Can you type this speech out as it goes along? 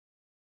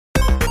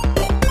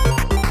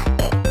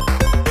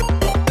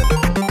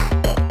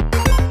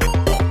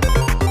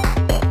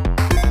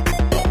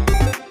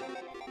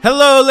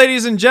Hello,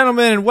 ladies and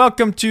gentlemen, and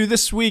welcome to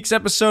this week's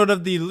episode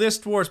of the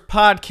List Wars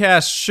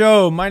podcast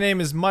show. My name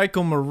is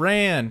Michael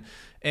Moran,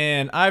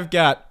 and I've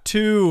got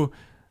two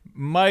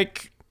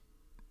mic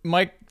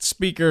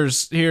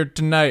speakers here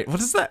tonight. What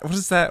is that?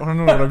 I don't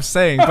know what I'm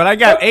saying, but I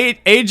got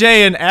AJ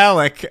and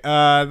Alec.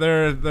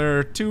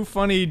 They're two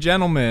funny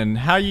gentlemen.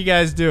 How you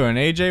guys doing?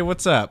 AJ,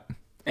 what's up?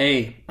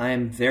 Hey, I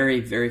am very,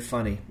 very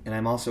funny, and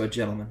I'm also a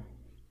gentleman.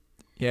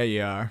 Yeah,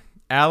 you are.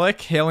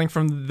 Alec, hailing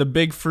from the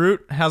Big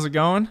Fruit. How's it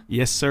going?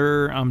 Yes,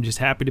 sir. I'm just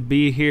happy to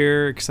be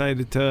here.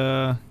 Excited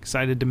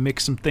to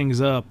mix some things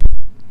up.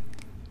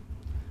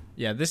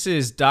 Yeah, this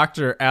is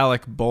Dr.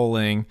 Alec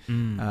Bowling,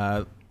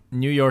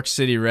 New York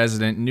City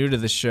resident, new to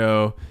the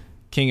show,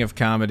 king of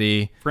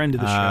comedy. Friend of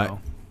the show.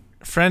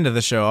 Friend of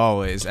the show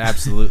always,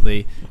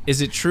 absolutely.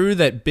 Is it true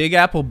that Big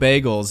Apple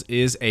Bagels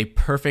is a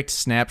perfect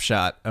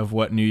snapshot of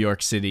what New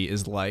York City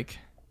is like?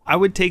 I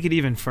would take it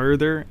even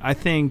further. I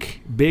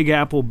think Big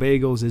Apple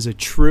Bagels is a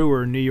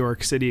truer New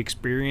York City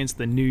experience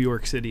than New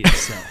York City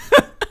itself,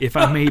 if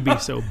I may be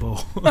so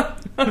bold.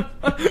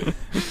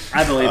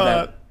 I believe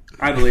that.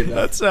 I believe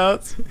that.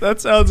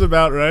 That sounds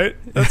about right.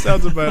 And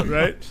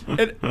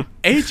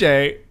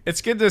AJ,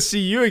 it's good to see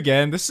you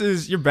again.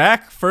 You're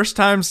back. First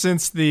time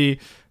since the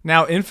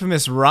now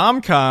infamous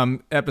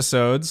rom-com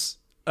episode.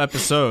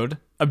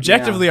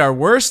 Objectively our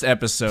worst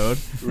episode.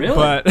 Really?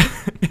 But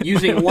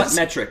Using what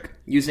metric?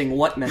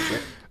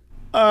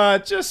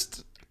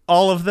 Just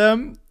all of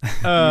them.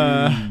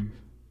 A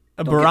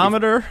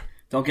barometer.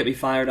 Don't get me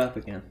fired up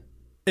again.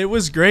 It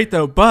was great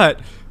though,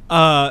 but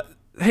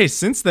hey,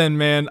 since then,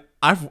 man,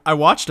 I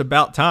watched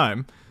About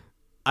Time.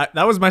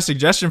 That was my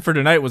suggestion for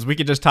tonight. Was we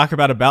could just talk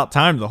about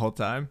Time the whole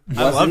time.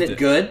 I loved it.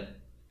 Good?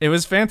 It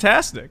was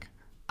fantastic.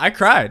 I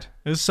cried.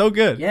 It was so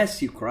good.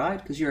 Yes, you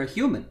cried because you're a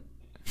human.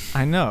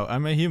 I know.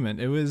 I'm a human.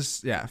 It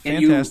was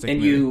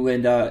fantastic.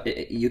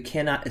 You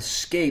cannot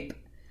escape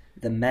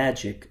the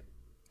magic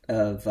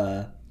of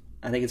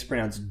I think it's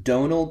pronounced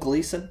Donal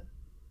Gleeson.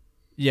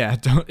 Yeah,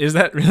 is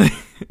that really?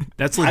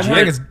 That's legit.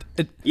 I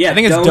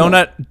think it's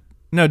Donut.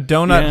 No,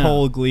 Donut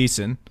Hole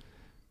Gleason.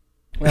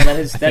 Well, that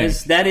is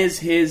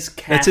his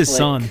Catholic. That's his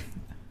son.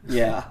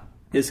 Yeah.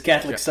 His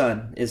Catholic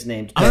son is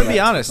named. I'm going to be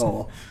honest.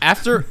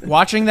 After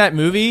watching that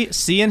movie,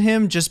 seeing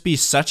him just be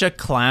such a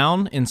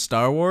clown in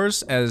Star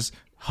Wars as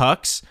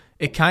Hux,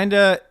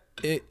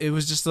 it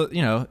was just,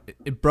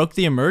 it broke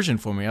the immersion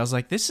for me. I was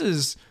like, this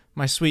is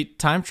my sweet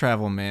time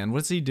travel man.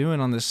 What's he doing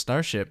on this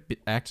starship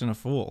acting a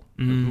fool?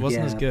 It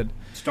wasn't as good.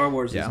 Star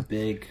Wars is a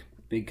big,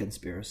 big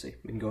conspiracy.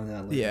 We can go into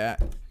that later. Yeah.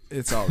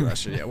 It's all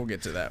Russia. Yeah, we'll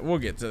get to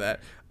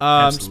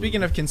that.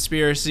 Speaking of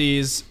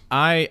conspiracies,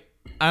 I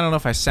don't know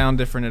if I sound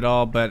different at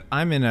all, but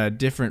I'm in a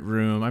different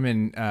room. I'm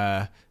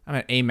at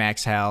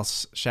AMAC's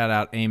house. Shout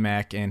out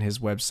AMAC and his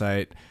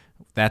website.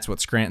 That's what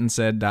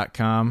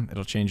ScrantonSaid.com.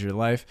 It'll change your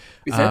life.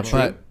 Is that true?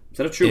 Is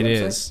that a true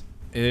website?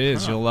 It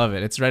is. You'll love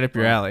it. It's right up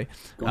your alley.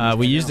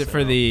 We used it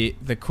for the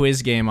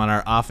quiz game on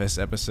our Office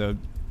episode.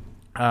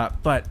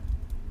 But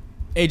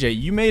AJ,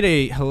 you made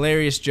a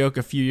hilarious joke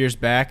a few years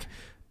back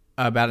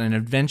about an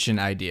invention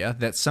idea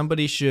that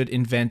somebody should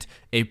invent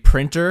a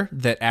printer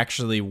that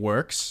actually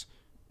works.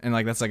 And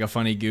that's a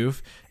funny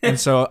goof. And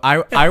so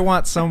I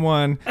want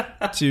someone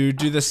to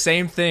do the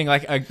same thing.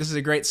 This is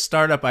a great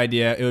startup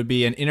idea. It would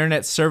be an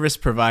internet service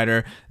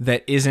provider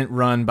that isn't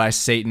run by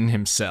Satan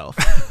himself.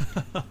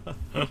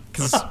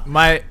 Because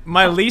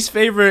my least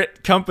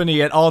favorite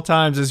company at all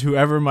times is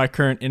whoever my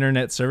current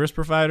internet service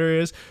provider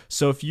is.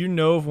 So if you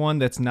know of one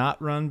that's not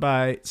run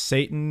by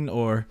Satan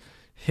or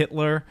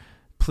Hitler,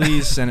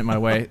 please send it my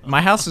way.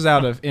 My house is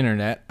out of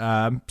internet,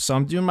 so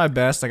I'm doing my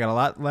best. I got a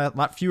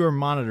lot fewer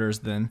monitors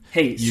than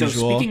usual.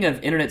 So speaking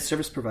of internet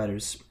service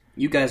providers,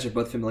 you guys are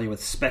both familiar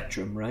with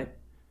Spectrum, right?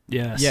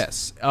 Yes.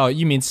 Yes. Oh,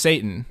 you mean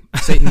Satan?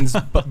 Satan's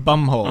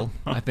bumhole,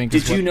 I think.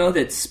 Did you know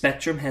that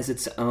Spectrum has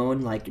its own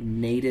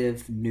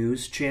native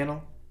news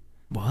channel?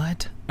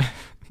 What?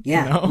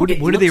 Yeah. No. What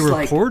do they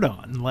report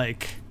on?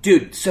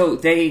 Dude, so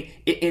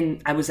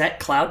I was at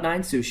Cloud9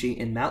 Sushi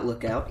in Mount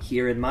Lookout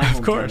here in my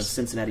hometown of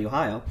Cincinnati,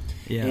 Ohio.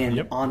 Yeah.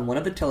 And on one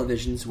of the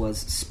televisions was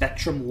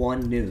Spectrum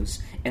One News.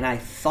 And I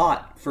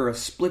thought for a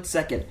split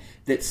second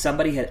that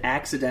somebody had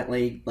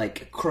accidentally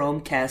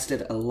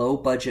Chromecasted a low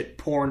budget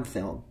porn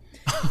film.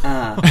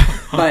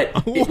 But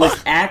it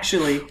was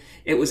actually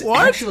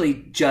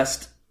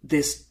just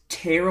this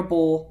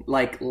terrible,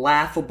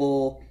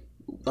 laughable,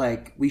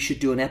 we should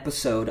do an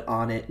episode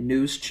on it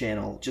news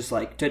channel, just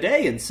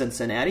today in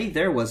Cincinnati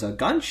there was a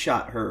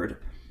gunshot heard.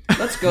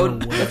 Let's go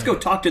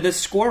talk to this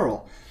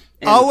squirrel.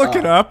 And, I'll look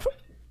it up.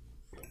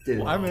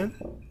 Dude. I'm in.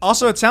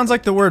 Also, it sounds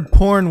like the word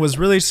porn was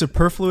really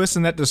superfluous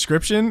in that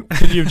description.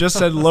 Could you have just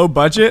said low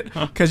budget?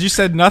 Because you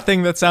said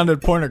nothing that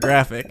sounded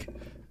pornographic.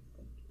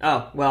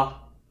 Oh,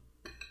 well.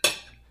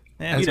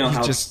 Yeah, you know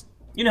how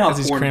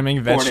he's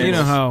cramming vegetables. You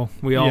know how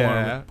we all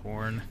are with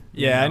porn.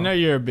 Yeah, I know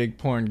you're a big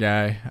porn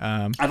guy.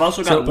 I've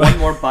also got one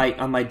more bite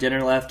on my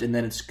dinner left, and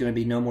then it's going to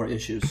be no more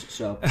issues.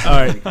 So, all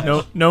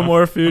right, no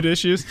more food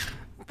issues.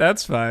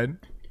 That's fine.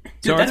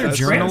 Dude, that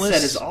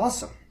journalist is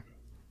awesome.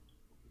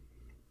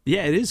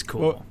 Yeah, it is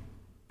cool. Well,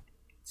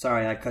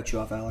 sorry, I cut you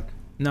off, Alec.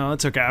 No,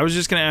 it's okay. I was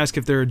just going to ask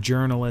if there are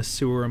journalists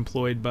who are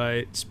employed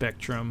by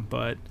Spectrum,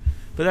 but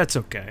that's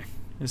okay.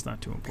 It's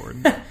not too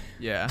important.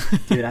 Yeah.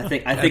 Dude, I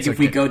think if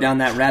we go down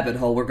that rabbit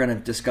hole, we're going to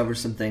discover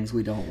some things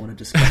we don't want to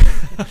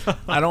discover.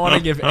 I don't want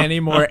to give any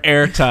more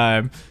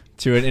airtime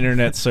to an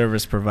internet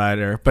service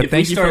provider, but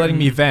thank you for letting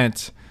me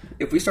vent.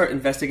 If we start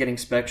investigating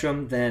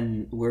Spectrum,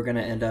 then we're going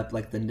to end up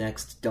like the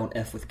next Don't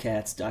F with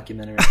Cats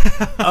documentary.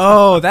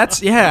 Oh,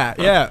 that's,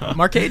 yeah.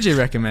 Mark AJ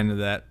recommended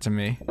that to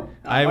me.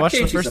 I watched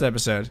the first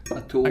episode.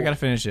 I got to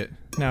finish it.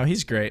 No,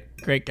 he's great.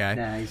 Great guy.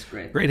 Yeah, he's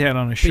great. Great head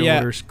on his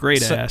shoulders.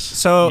 Great ass.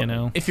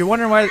 So, if you're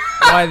wondering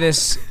why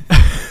this...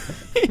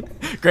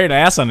 Great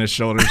ass on his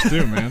shoulders,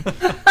 too, man.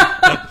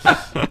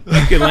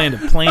 You could land a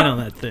plane on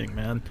that thing,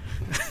 man.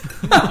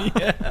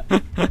 Yeah.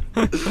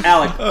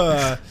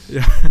 Alec.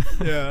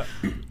 Yeah.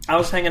 I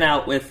was hanging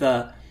out with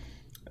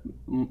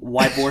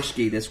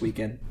Wyborski this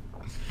weekend.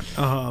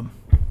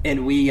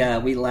 And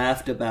we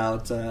laughed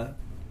about...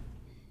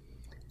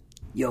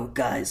 Yo,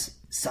 guys,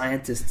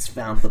 scientists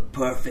found the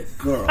perfect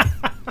girl.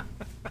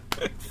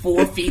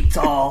 4 feet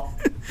tall,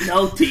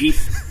 no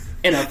teeth,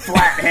 and a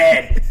flat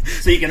head,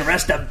 so you can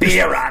rest a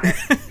beer on it.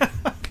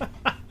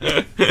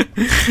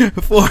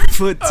 4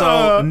 foot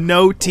tall,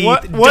 no teeth,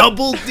 what?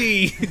 Double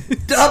D.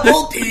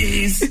 Double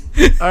D's.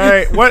 All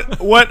right,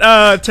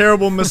 what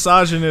terrible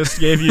misogynist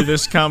gave you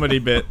this comedy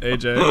bit,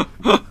 AJ?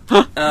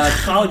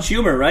 College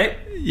Humor, right?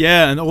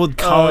 Yeah, an old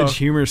College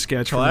Humor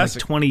sketch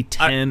classic. From like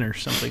 2010 or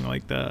something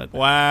like that.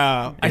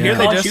 Wow, I hear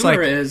they just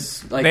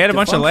they had a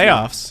bunch of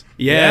layoffs.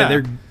 Yeah,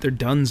 they're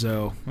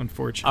donezo,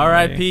 unfortunately.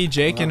 R.I.P.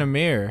 Jake and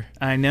Amir.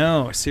 I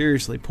know,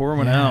 seriously, pour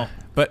one out.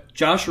 But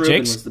Josh Rubin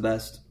was the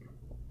best.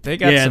 They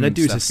got some that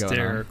dude's stuff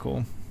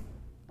hysterical.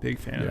 Big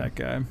fan of that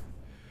guy.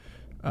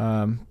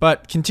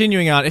 But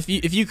continuing on, if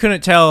you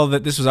couldn't tell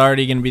that this was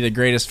already going to be the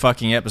greatest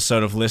fucking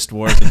episode of List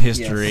Wars in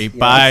history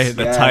by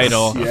the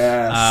title,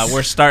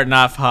 we're starting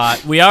off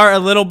hot. We are a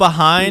little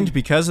behind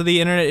because of the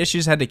internet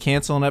issues. Had to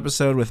cancel an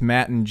episode with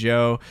Matt and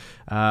Joe,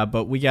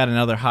 but we got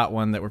another hot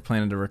one that we're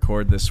planning to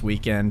record this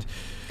weekend.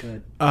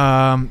 Good.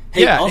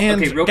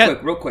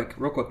 Real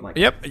quick, Mike.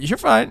 Yep, you're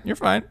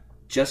fine.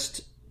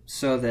 Just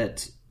so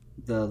that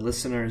the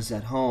listeners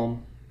at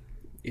home,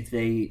 if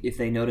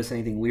they notice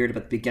anything weird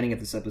about the beginning of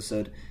this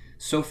episode,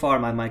 so far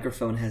my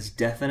microphone has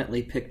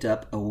definitely picked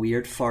up a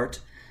weird fart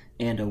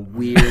and a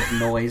weird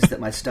noise that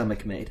my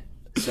stomach made.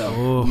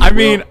 So I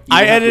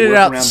edited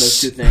out around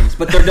those 2 things,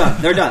 but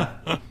they're done.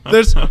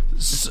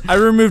 I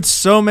removed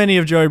so many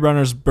of Joey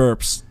Brunner's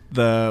burps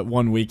the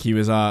 1 week he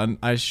was on.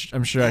 I'm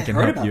sure I can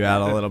help you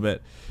out a little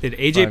bit. Did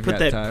AJ put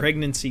that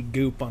pregnancy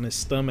goop on his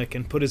stomach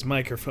and put his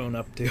microphone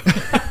up to?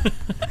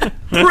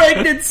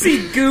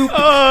 Pregnancy goop.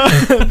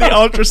 The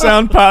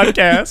ultrasound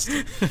podcast.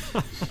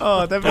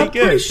 Oh, that'd be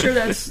good. I'm pretty sure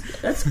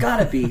that's got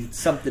to be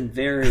something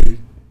very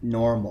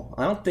normal.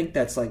 I don't think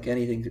that's like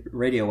anything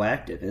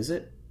radioactive, is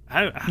it?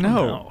 I don't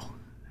know.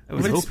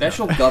 Is it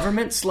special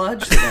government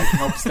sludge that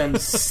helps them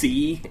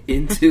see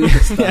into the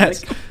stomach?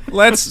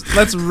 Yes.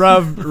 Let's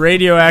rub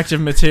radioactive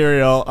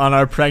material on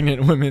our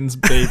pregnant women's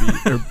baby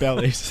or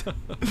bellies.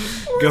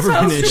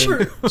 Government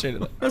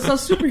That's how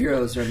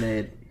superheroes are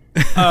made.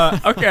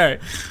 Okay,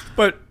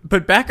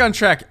 but back on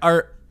track.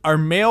 Our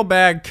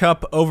mailbag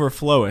cup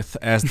overfloweth,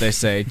 as they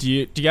say. Do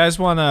you guys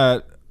want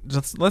to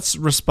let's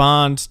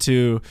respond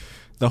to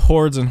the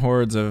hordes and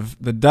hordes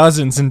of the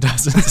dozens and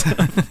dozens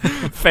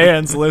of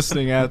fans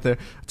listening out there?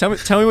 Tell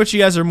me what you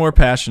guys are more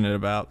passionate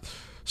about: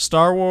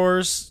 Star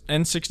Wars,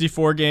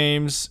 N64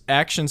 games,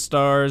 action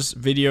stars,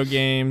 video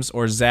games,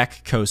 or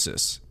Zach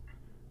Kosis?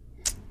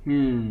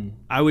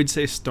 I would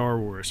say Star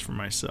Wars for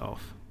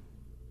myself.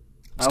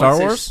 Star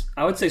Wars?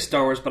 I would say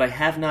Star Wars, but I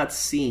have not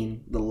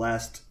seen the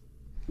last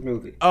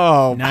movie.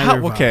 Oh,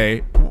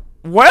 okay.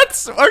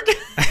 What? Okay.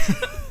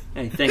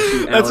 Hey, thank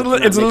you, Alex.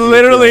 It's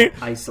literally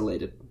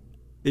isolated.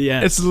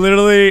 Yeah, it's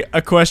literally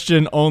a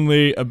question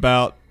only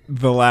about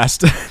the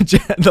last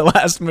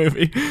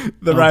movie,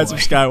 The Rise of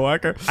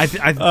Skywalker.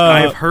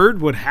 I've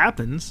heard what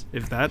happens.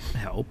 If that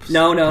helps.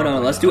 No.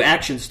 Let's do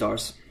action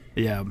stars.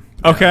 Yeah.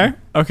 Okay.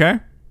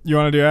 You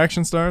want to do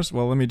action stars?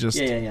 Well, let me just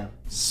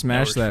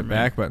smash that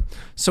back. But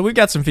so we've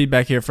got some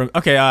feedback here from.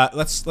 Okay,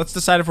 let's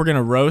decide if we're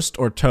gonna roast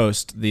or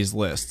toast these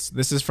lists.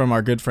 This is from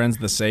our good friends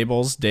the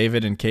Sables,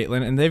 David and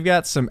Caitlin, and they've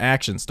got some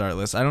action star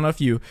lists. I don't know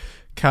if you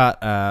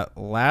caught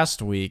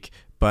last week,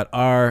 but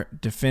our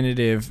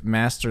definitive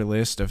master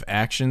list of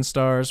action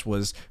stars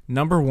was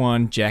number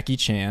 1, Jackie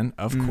Chan,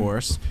 of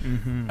course.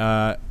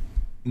 Mm-hmm.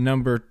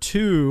 Number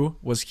 2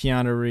 was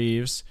Keanu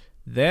Reeves,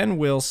 then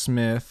Will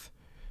Smith.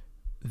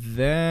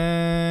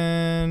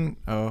 Then,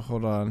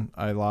 hold on,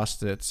 I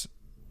lost it.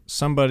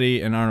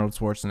 Somebody and Arnold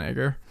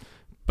Schwarzenegger,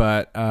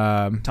 but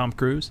Tom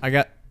Cruise. I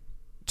got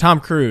Tom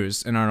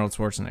Cruise and Arnold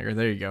Schwarzenegger.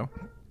 There you go.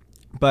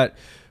 But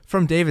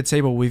from David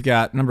Sable, we've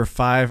got number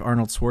 5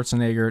 Arnold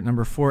Schwarzenegger,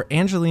 number 4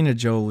 Angelina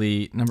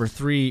Jolie, number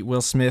 3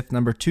 Will Smith,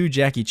 number 2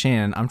 Jackie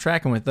Chan. I'm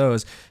tracking with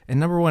those, and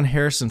number 1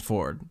 Harrison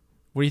Ford.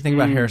 What do you think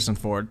about Harrison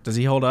Ford? Does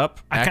he hold up?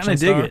 I kind of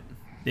dig it.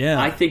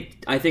 Yeah. I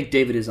think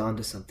David is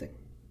onto something.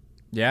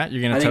 Yeah,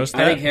 you're gonna toast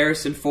that? I think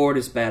Harrison Ford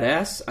is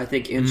badass. I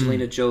think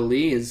Angelina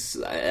Jolie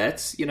is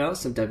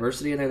some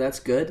diversity in there. That's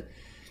good.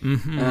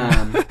 Mm-hmm.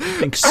 I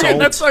think Salt.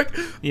 That's so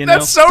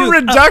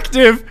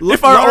reductive.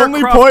 If our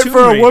only point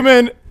for a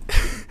woman,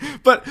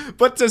 but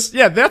that's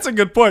a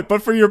good point.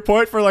 But for your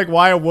point for like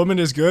why a woman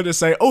is good is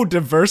say, oh,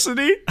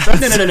 diversity.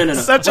 That's no.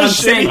 Such a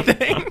shitty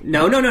thing.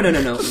 No.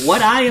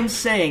 What I am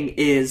saying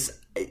is.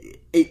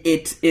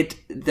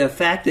 The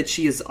fact that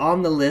she is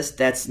on the list,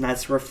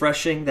 that's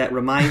refreshing. That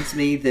reminds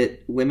me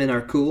that women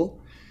are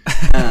cool.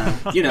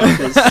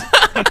 Because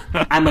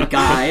I'm a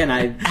guy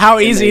and how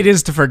easy it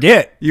is to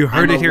forget. You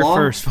heard it here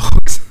first,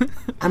 folks.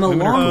 I'm a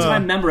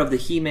long-time member of the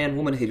He-Man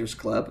Woman Haters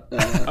Club.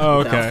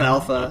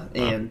 Alfalfa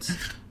and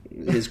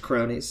his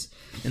cronies.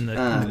 And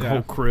the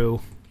whole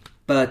crew.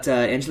 But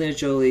Angelina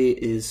Jolie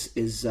is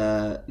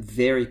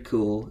very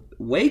cool.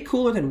 Way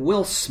cooler than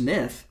Will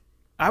Smith.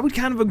 I would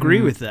kind of agree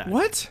with that.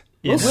 What?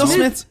 Will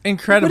Smith's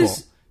incredible.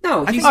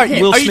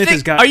 Will Smith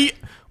has got.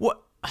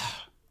 What?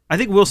 I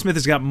think Will Smith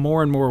has got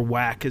more and more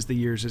whack as the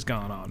years has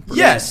gone on.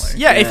 Yes,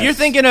 yeah. Yes. If you're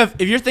thinking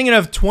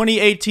of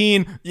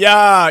 2018,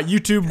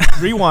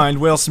 YouTube Rewind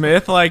Will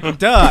Smith, like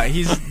duh,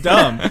 he's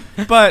dumb.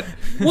 But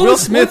Will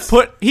Smith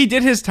he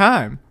did his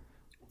time.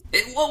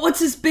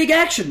 What's his big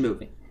action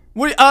movie?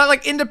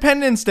 Like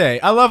Independence Day.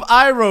 I love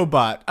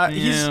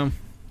iRobot.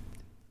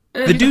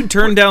 The dude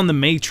turned down The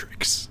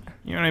Matrix.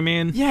 You know what I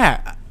mean?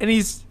 Yeah, and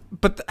he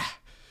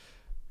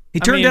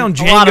turned down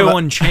Django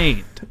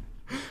Unchained.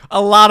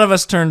 A lot of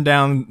us turned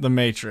down The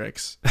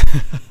Matrix.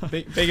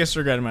 Biggest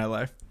regret in my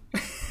life.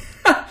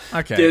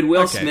 Okay, dude,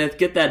 Will Smith,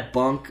 get that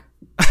bunk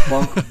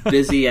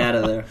busy out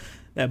of there.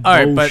 That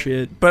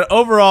bullshit. Right, but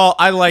overall,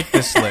 I like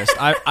this list.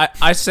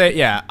 I say,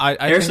 yeah, I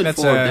Harrison think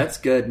Ford, that's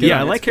good. Yeah,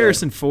 I like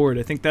Harrison Ford.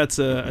 I think that's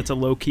a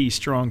low key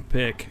strong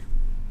pick.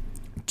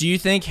 Do you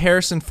think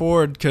Harrison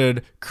Ford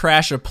could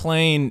crash a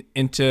plane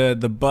into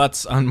the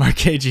butts on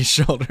Marchegi's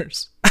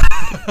shoulders?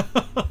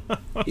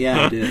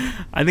 Yeah, dude.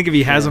 I think if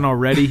he hasn't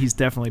already, he's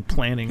definitely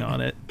planning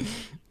on it.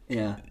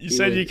 Yeah. You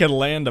said you could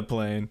land a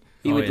plane.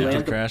 He would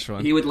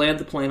land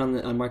the plane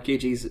on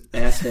Marchegi's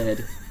ass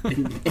head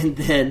and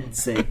then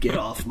say, "Get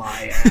off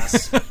my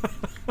ass."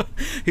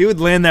 He would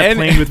land that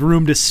plane with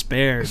room to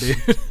spare, dude.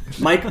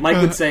 Mike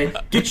would say,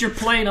 "Get your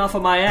plane off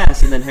of my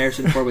ass," and then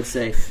Harrison Ford would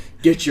say,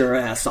 "Get your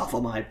ass off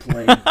of my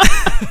plane."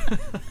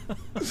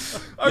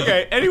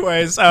 Okay,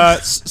 anyways,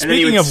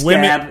 speaking of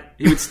women...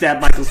 He would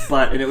stab Michael's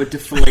butt and it would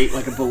deflate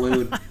like a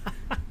balloon.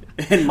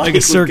 And Mike like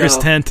a circus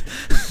tent.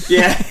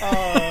 Yeah.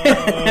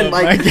 And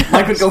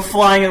Mike would go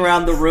flying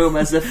around the room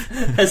as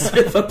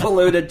if a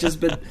balloon had just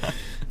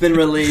been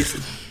released.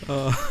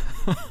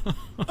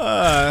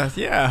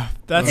 Yeah,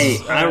 that's. Hey,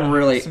 I'm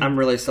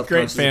really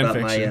self-conscious about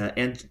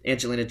my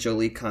Angelina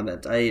Jolie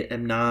comment. I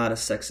am not a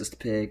sexist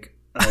pig.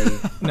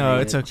 No,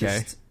 it's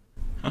okay.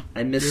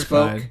 I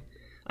misspoke.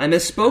 I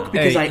misspoke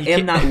because I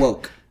am not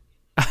woke.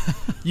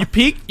 You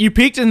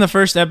peaked in the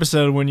first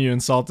episode when you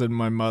insulted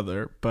my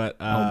mother, but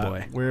oh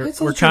boy,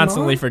 we're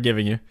constantly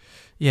forgiving you.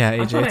 Yeah,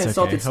 AJ, I thought I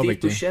insulted okay.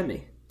 Steve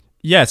Buscemi.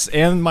 Yes,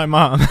 and my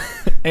mom,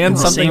 and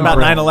something about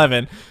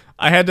 9/11.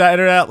 I had to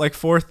edit out like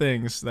 4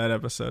 things that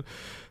episode.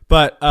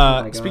 But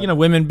speaking of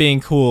women being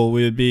cool,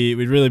 we'd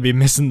really be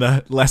missing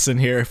the lesson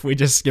here if we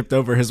just skipped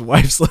over his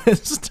wife's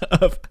list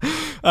of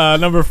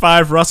number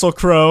 5, Russell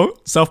Crowe,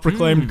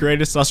 self-proclaimed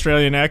greatest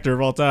Australian actor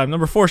of all time.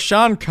 Number 4,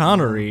 Sean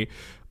Connery.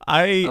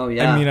 I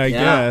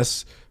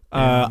guess.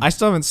 I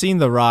still haven't seen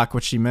The Rock,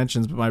 which she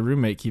mentions, but my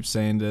roommate keeps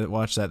saying to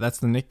watch that. That's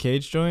the Nick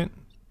Cage joint,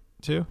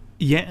 too?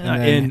 Yeah,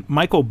 and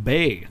Michael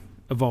Bay,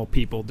 of all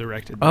people,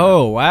 directed that.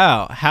 Oh,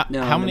 wow.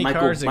 How many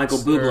cars? Michael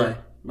Bublé.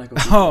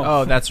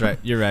 Oh, that's right.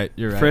 You're right.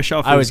 Fresh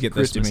off I always get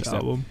those two mixed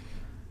album. Up.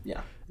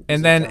 Yeah.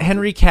 And then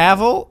Henry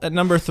Cavill at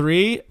number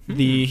 3,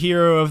 the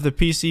hero of the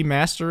PC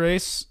Master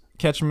Race.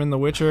 Catch him in The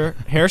Witcher.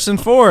 Harrison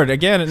Ford,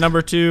 again, at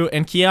number 2.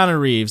 And Keanu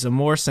Reeves, a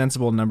more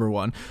sensible number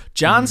 1.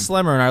 John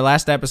Slemmer, in our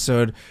last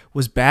episode,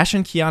 was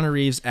bashing Keanu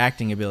Reeves'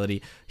 acting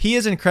ability. He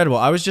is incredible.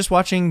 I was just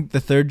watching the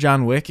 3rd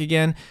John Wick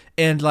again,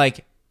 and,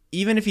 like,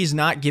 even if he's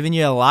not giving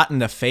you a lot in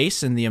the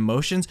face and the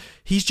emotions,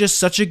 he's just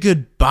such a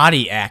good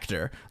body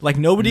actor. Like,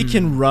 nobody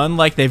can run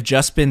like they've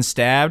just been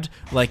stabbed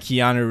like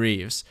Keanu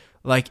Reeves.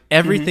 Like,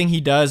 everything he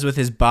does with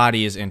his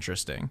body is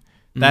interesting.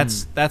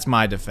 That's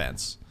my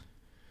defense.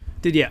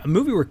 Dude, yeah, a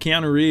movie where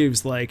Keanu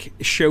Reeves, like,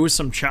 shows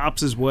some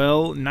chops as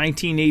well.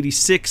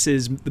 1986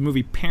 is the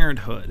movie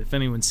Parenthood, if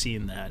anyone's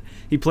seen that.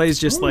 He plays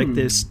just like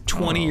this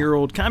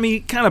 20-year-old... I mean, he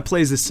kind of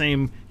plays the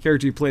same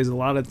character he plays a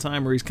lot of the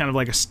time, where he's kind of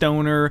like a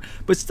stoner,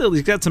 but still,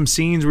 he's got some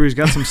scenes where he's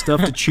got some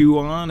stuff to chew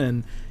on,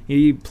 and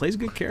he plays a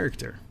good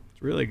character.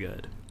 It's really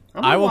good.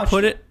 I will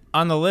put it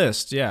on the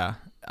list, yeah.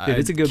 Dude,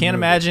 it's a good movie.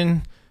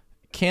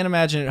 Can't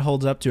imagine it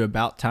holds up to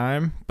About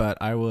Time, but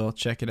I will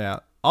check it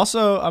out.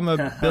 Also, I'm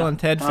a Bill and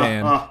Ted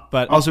fan,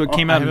 but also it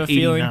came out in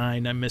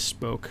 '89. I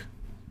misspoke.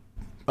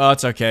 Oh,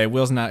 it's okay.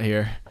 Will's not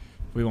here.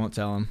 We won't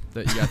tell him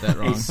that you got that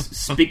wrong.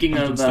 Speaking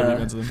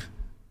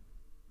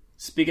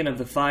Speaking of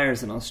the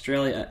fires in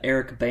Australia,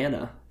 Eric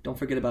Bana. Don't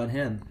forget about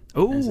him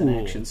as an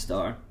action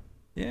star.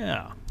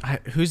 Yeah.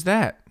 Who's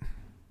that?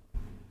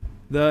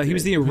 He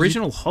was the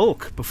original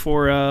Hulk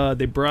before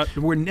they brought...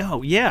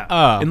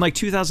 in like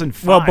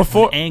 2005. Well,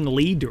 before Ang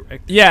Lee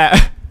directed.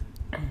 Yeah.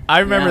 I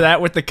remember that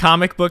with the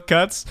comic book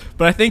cuts,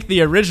 but I think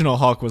the original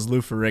Hulk was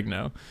Lou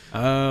Ferrigno.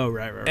 Oh,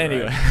 right.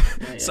 Anyway,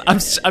 so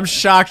I'm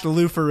shocked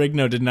Lou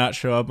Ferrigno did not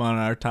show up on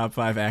our top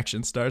 5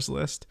 action stars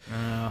list.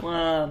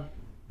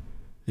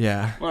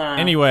 Yeah. Wow.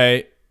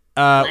 Anyway,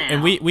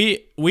 and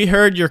we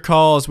heard your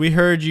calls. We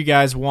heard you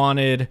guys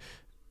wanted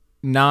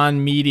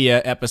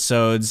non-media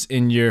episodes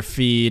in your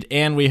feed,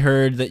 and we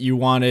heard that you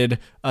wanted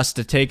us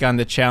to take on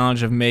the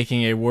challenge of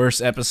making a worse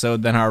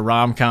episode than our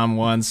rom-com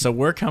ones. So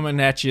we're coming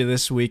at you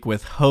this week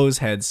with hose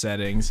head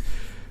settings.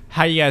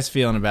 How you guys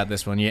feeling about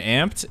this one? You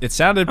amped? It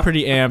sounded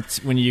pretty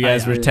amped when you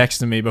guys were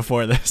texting me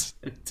before this.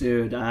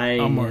 Dude,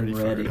 I'm already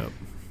ready. Fired up.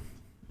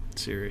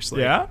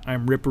 Seriously. Yeah?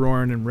 I'm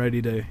rip-roaring and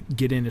ready to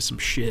get into some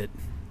shit.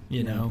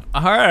 You know.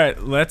 All right,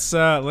 let's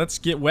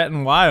get wet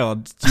and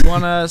wild. Do you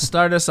want to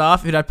start us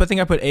off? I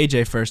think I put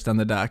AJ first on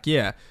the dock.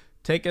 Yeah,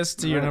 take us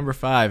to your number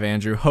 5,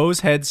 Andrew.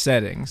 Hose head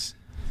settings.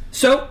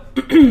 So,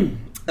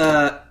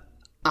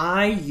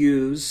 I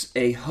use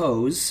a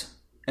hose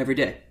every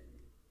day.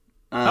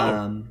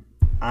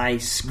 I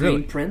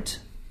screen print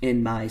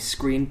in my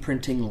screen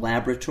printing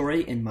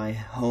laboratory in my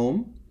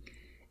home,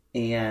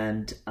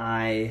 and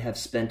I have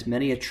spent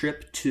many a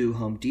trip to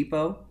Home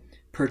Depot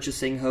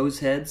purchasing hose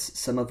heads,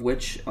 some of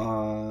which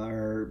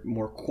are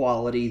more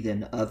quality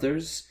than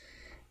others.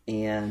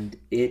 And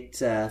it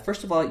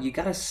first of all, you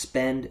got to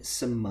spend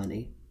some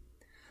money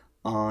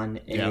on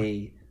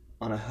a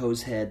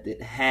hose head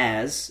that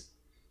has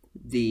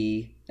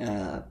the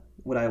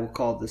what I will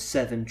call the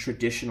 7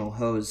 traditional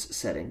hose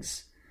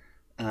settings.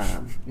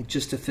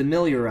 Just to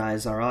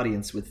familiarize our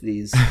audience with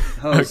these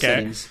hose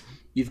settings,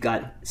 you've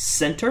got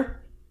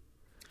center,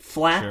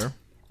 flat,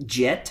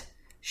 jet,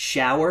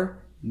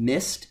 shower,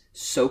 mist,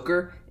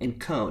 soaker, and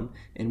cone,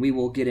 and we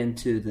will get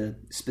into the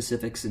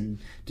specifics and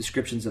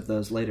descriptions of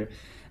those later.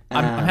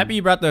 I'm happy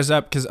you brought those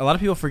up because a lot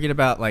of people forget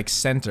about like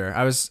center.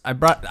 I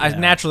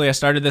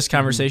started this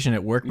conversation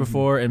at work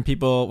before, and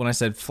people, when I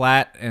said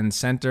flat and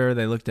center,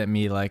 they looked at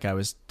me like I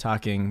was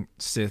talking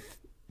Sith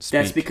speak.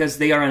 That's because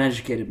they are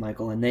uneducated,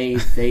 Michael, and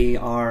they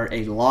are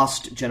a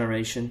lost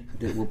generation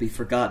that will be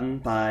forgotten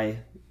by,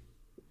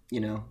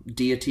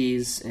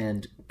 deities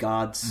and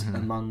gods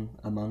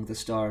among the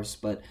stars.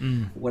 But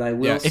what I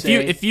will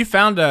say, if you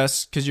found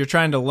us because you're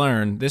trying to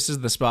learn, this is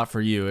the spot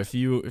for you. If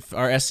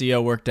our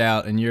SEO worked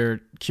out and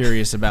you're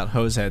curious about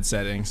hose head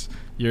settings,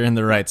 you're in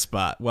the right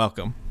spot.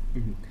 Welcome.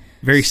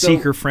 Very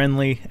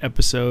seeker-friendly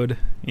episode,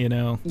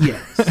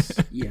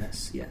 Yes.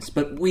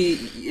 But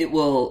it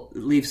will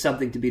leave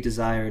something to be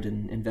desired,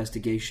 and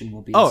investigation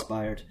will be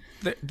inspired.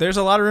 There's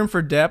a lot of room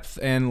for depth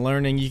and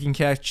learning. You can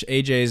catch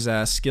AJ's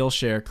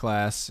Skillshare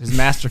class, his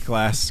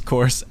masterclass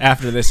course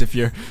after this if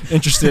you're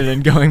interested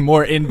in going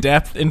more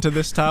in-depth into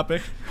this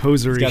topic.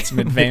 Hosiery. He's got some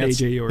advanced.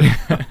 AJ York.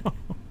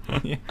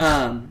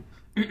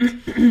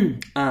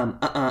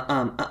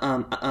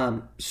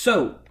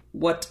 So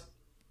what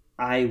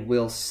I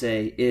will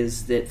say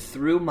is that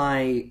through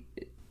my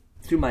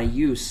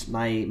use,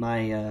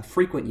 my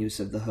frequent use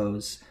of the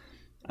hose,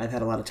 I've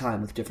had a lot of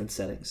time with different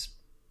settings.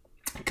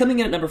 Coming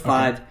in at number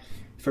 5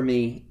 for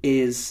me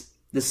is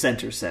the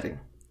center setting.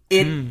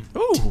 It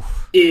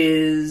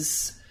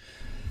is,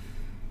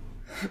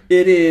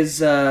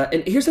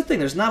 and here's the thing: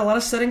 there's not a lot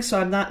of settings, so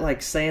I'm not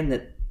like saying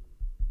that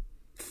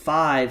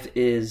 5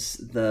 is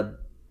the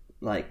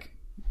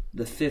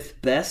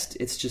 5th best.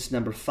 It's just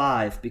number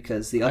 5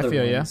 because the other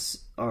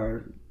ones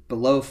are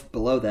below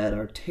that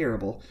are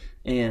terrible.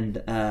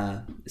 And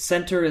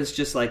center is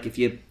just like if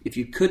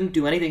you couldn't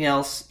do anything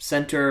else,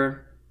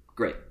 center,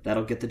 great,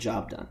 that'll get the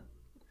job done.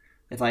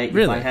 If I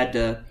had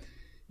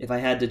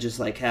to just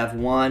like have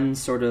one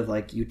sort of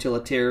like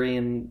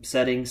utilitarian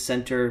setting,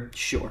 center,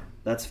 sure,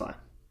 that's fine.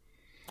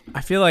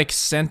 I feel like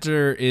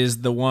center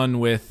is the one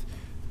with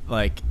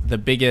like the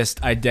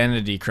biggest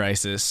identity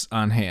crisis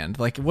on hand.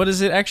 Like, what does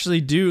it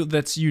actually do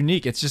that's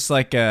unique? It's just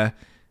like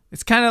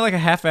it's kind of like a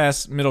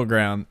half-ass middle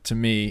ground to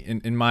me,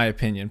 in my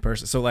opinion,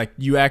 personally. So, like,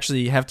 you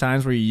actually have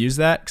times where you use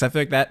that? Because I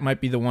feel like that might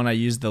be the one I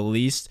use the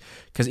least.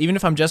 Because even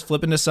if I'm just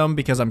flipping to some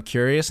because I'm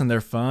curious and they're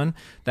fun,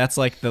 that's,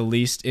 like, the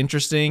least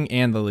interesting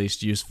and the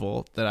least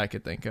useful that I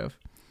could think of.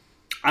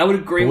 I would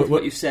agree with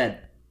what you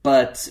said,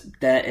 but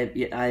that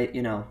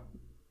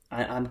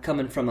I'm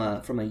coming from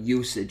a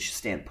usage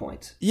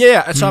standpoint.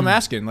 Yeah, so I'm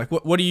asking, like,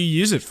 what do you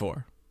use it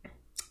for?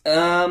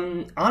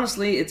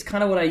 Honestly, it's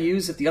kind of what I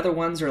use if the other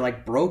ones are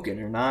like broken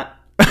or not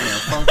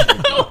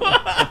functioning.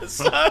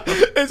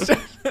 It's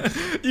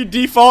just, you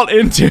default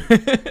into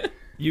it.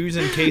 Use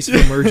in case of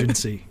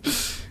emergency.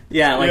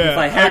 Yeah, like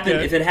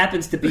if it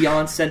happens to be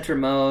on center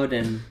mode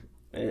and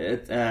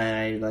it's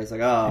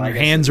like, and your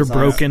hands are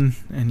broken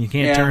and you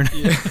can't turn.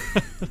 Yeah.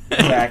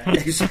 Exactly.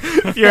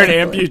 If you're an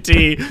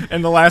amputee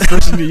and the last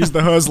person to use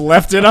the hose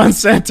left it on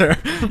center,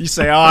 you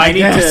say, I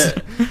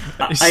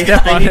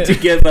I need to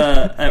give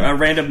a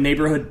random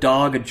neighborhood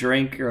dog a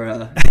drink or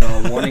a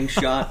warning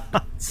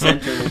shot.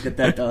 Center will get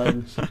that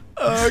done.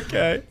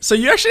 Okay. So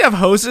you actually have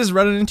hoses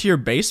running into your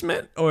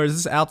basement, or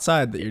is this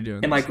outside that you're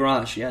doing? In my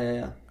garage,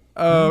 yeah.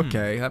 Oh,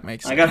 okay, that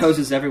makes sense. I got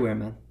hoses everywhere,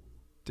 man.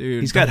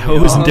 Dude, he's got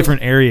hose in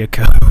different area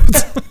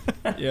codes.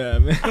 Yeah,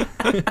 man.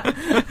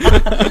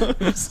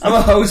 I'm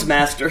a hose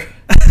master.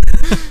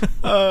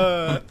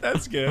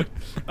 That's good.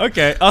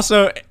 Okay.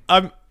 Also,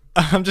 I'm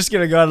just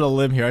gonna go out on a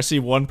limb here. I see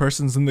one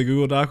person's in the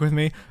Google Doc with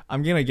me.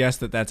 I'm gonna guess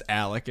that that's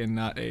Alec and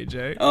not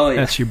AJ. Oh yeah,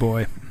 that's your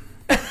boy.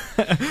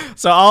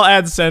 So I'll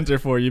add center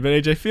for you, but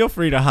AJ, feel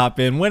free to hop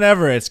in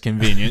whenever it's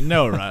convenient.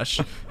 No rush.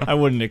 I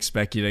wouldn't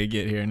expect you to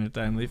get here in a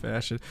timely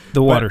fashion.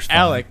 The water's fine.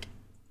 Alec,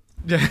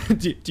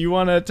 do you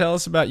want to tell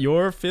us about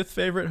your fifth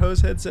favorite hose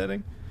head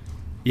setting?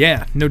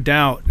 Yeah, no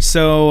doubt.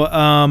 So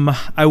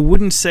I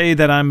wouldn't say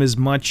that I'm as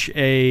much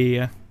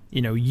a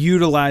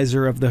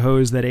utilizer of the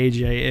hose that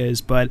AJ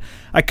is, but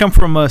I come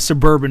from a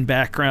suburban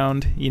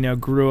background.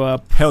 Grew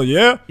up. Hell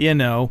yeah.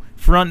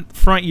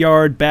 Front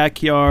yard,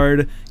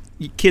 backyard.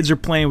 Kids are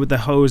playing with the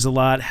hose a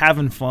lot,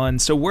 having fun.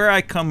 So where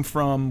I come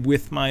from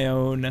with my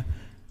own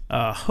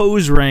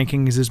hose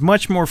rankings is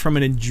much more from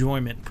an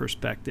enjoyment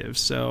perspective.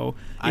 So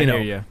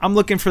I'm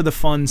looking for the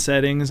fun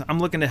settings. I'm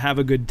looking to have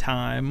a good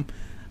time.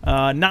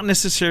 Not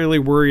necessarily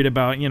worried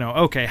about,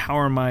 okay, how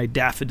are my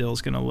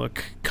daffodils going to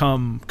look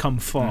come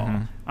fall?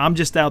 Mm-hmm. I'm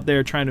just out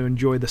there trying to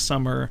enjoy the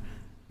summer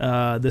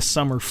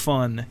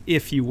fun,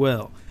 if you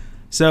will.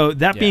 So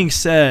that being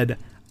said,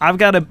 I've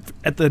got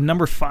at the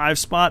number 5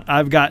 spot,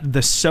 I've got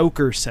the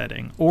soaker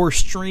setting or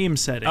stream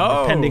setting,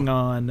 depending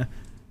on,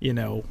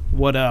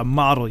 what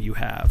model you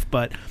have.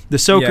 But the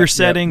soaker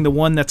setting, the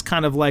one that's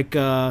kind of like,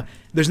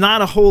 there's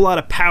not a whole lot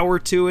of power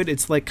to it.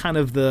 It's like kind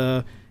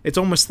of it's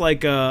almost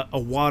like a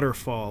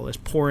waterfall is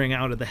pouring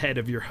out of the head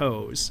of your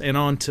hose and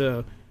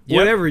onto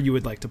whatever you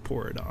would like to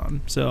pour it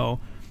on. So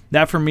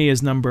that for me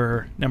is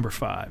number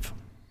 5.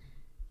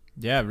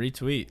 Yeah,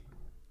 retweet.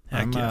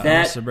 I'm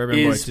a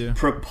suburban boy too.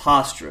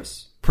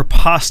 Preposterous.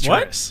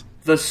 What?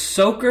 The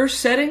soaker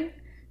setting?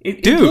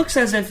 It looks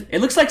as if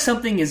it looks like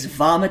something is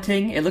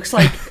vomiting. It looks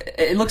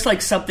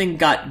like something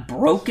got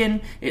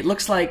broken. It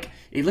looks like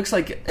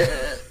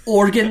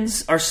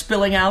organs are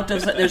spilling out.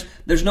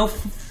 There's no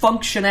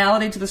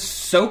functionality to the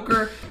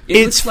soaker.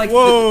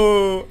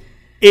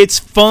 It's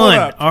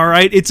fun, all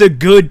right? It's a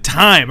good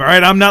time, all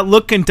right? I'm not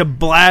looking to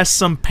blast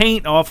some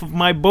paint off of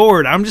my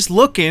board. I'm just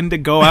looking to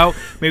go out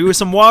maybe with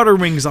some water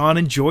wings on,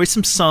 enjoy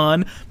some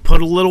sun,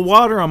 put a little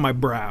water on my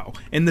brow.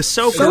 And the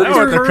soaker is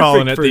what they're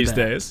calling it these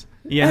days.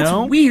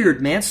 That's weird,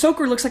 man.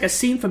 Soaker looks like a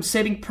scene from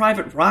Saving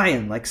Private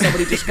Ryan, like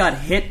somebody just got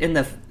hit in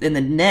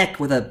the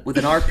neck with an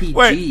RPG.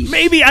 Wait,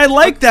 maybe I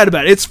like that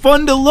about it. It's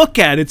fun to look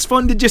at. It's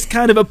fun to just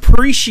kind of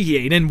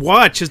appreciate and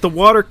watch as the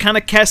water kind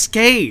of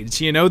cascades.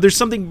 There's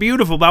something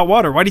beautiful about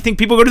water. Why do you think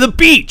people go to the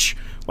beach?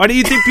 Why do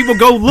you think people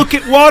go look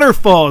at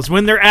waterfalls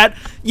when they're at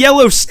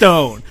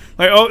Yellowstone?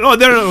 Like,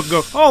 they don't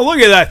go, oh, look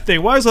at that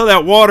thing. Why is all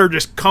that water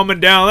just coming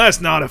down?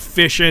 That's not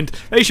efficient.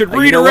 They should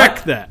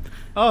redirect that.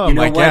 Oh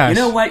my gosh. You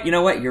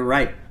know what? You're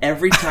right.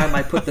 Every time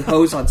I put the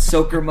hose on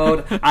soaker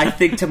mode, I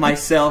think to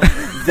myself,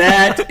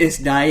 that is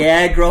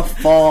Niagara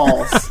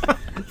Falls.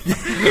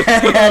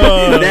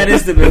 That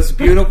is the most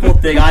beautiful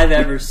thing I've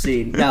ever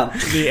seen. Now,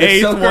 the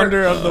eighth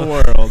wonder of the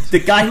world. The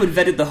guy who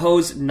invented the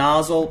hose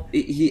nozzle,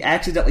 he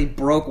accidentally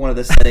broke one of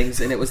the settings,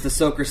 and it was the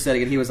soaker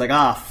setting, and he was like,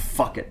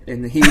 fuck it.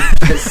 And he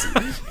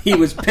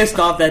was pissed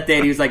off that day,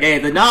 and he was like, hey,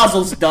 the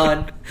nozzle's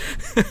done.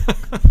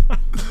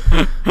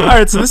 All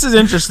right, so this is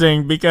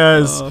interesting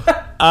because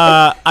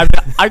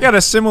I got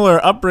a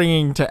similar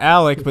upbringing to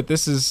Alec, but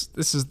this is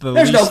the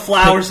There's no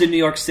flowers in New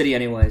York City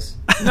anyways.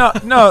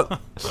 No.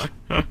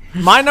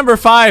 My number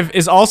 5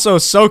 is also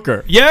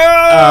soaker.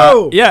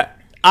 Yo! Yeah.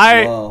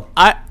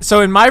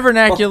 So in my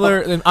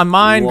vernacular, on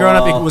mine growing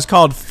up, it was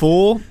called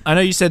fool. I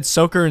know you said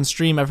soaker and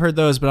stream. I've heard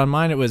those, but on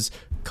mine it was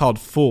called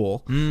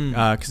fool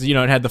because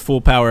it had the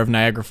full power of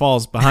Niagara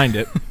Falls behind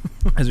it,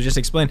 as we just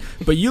explained.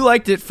 But you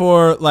liked it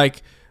for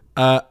like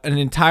an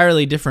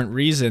entirely different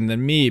reason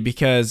than me,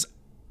 because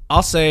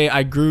I'll say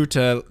I grew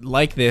to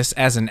like this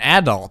as an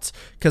adult,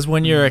 because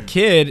when you're a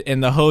kid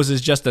and the hose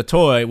is just a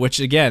toy, which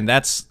again,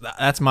 that's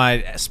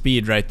my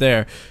speed right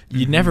there.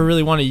 You never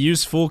really want to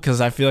use full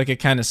because I feel like it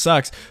kind of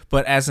sucks.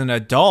 But as an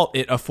adult,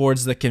 it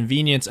affords the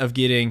convenience of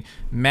getting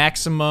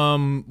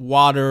maximum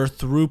water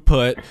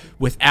throughput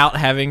without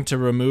having to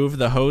remove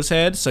the hose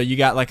head. So you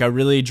got like a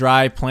really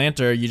dry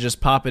planter, you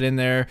just pop it in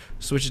there,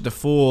 switch it to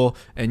full,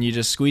 and you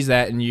just squeeze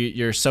that, and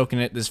you're soaking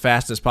it as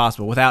fast as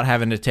possible without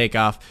having to take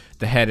off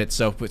the head it's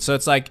soaked with. So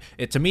it's like,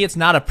 to me, it's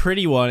not a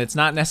pretty one. It's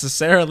not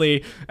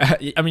necessarily,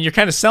 I mean, you're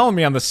kind of selling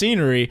me on the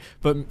scenery,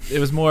 but it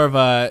was more of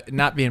a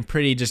not being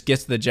pretty, just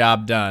gets the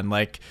job done.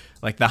 Like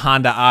the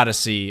Honda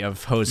Odyssey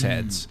of hose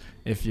heads,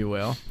 if you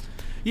will.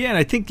 Yeah, and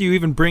I think you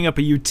even bring up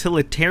a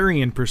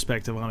utilitarian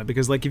perspective on it,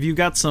 because like if you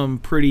got some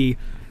pretty,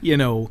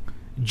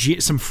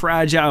 some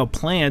fragile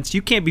plants,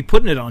 you can't be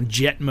putting it on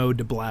jet mode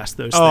to blast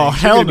those things. Oh,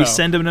 hell You're no. Be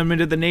sending them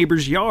into the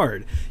neighbor's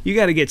yard. You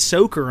got to get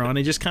soaker on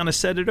and just kind of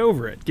set it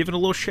over it. Give it a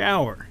little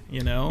shower,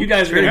 You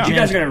guys are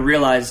going to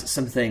realize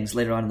some things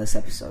later on in this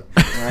episode.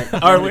 All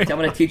right? I'm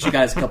going to teach you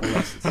guys a couple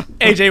lessons.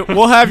 AJ,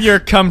 we'll have your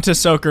come to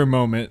soaker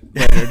moment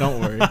later. Don't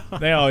worry.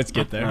 They always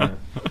get there.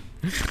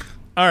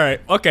 All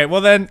right. Okay.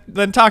 Well,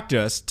 then talk to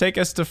us. Take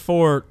us to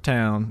Fort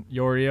Town,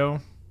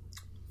 Yorio.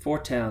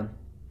 Fort Town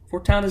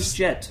is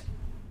Jet.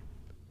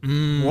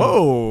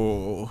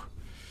 Whoa.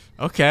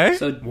 Okay.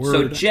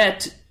 So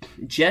Jet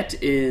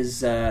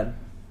is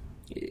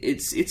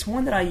it's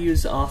one that I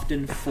use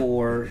often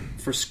for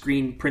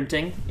screen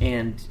printing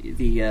and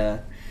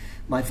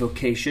my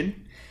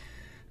vocation,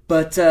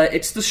 but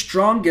it's the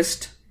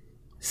strongest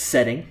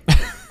setting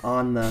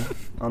on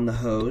the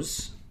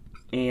hose,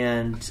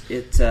 and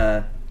it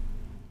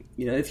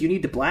if you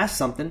need to blast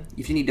something,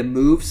 if you need to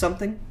move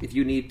something, if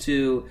you need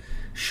to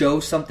show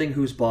something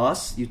who's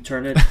boss, you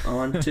turn it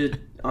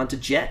onto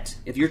Jet.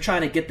 If you're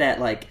trying to get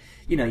that,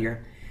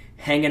 you're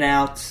hanging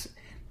out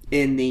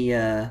in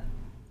the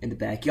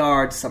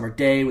backyard, summer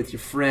day with your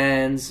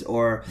friends,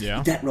 or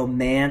that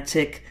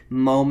romantic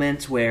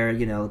moment where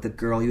the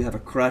girl you have a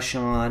crush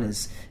on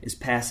is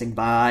passing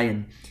by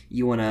and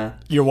you want to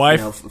your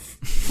wife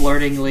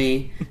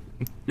flirtingly.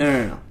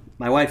 No.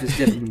 My wife is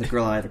different from the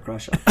girl I have a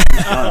crush on.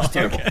 Oh, that's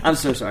terrible. Okay. I'm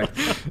so sorry.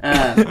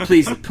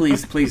 Please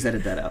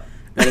edit that out.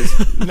 That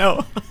is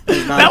no.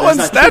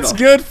 That's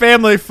good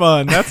family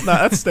fun.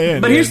 That's staying.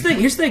 But here's the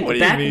thing.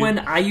 Back when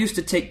I used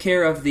to take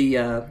care of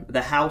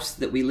the house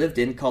that we lived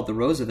in called the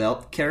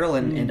Roosevelt,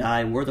 Carolyn and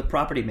I were the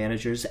property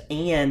managers,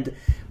 and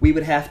we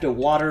would have to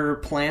water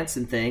plants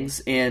and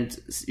things, and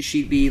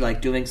she'd be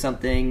doing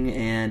something,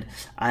 and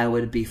I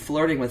would be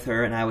flirting with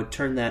her, and I would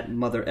turn that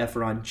mother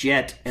effer on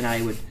Jet, and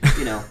I would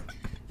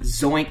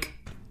zoink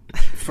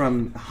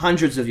from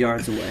hundreds of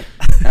yards away.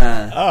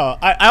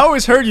 I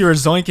always heard you were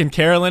zoinking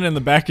Carolyn in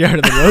the backyard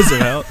of the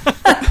Roosevelt.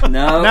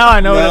 No. Now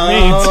I know what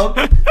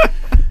it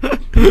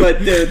means. But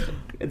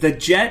the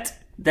Jet,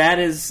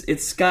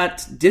 it's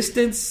got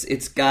distance.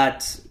 It's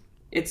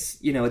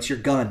your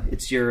gun.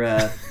 It's your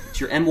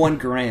M1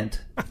 Garand.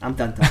 I'm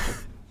done talking.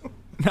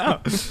 No.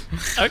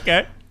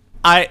 Okay.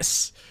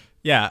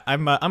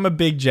 I'm a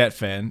big Jet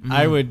fan.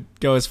 I would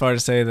go as far to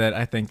say that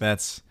I think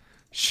that's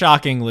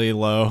shockingly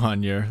low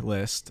on your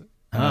list.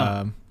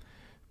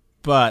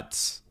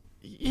 But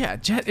yeah,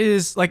 Jet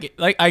is like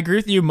I agree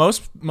with you.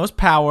 Most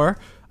power.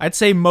 I'd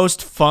say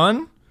most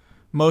fun,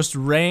 most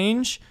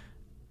range,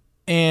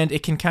 and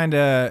it can kind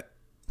of,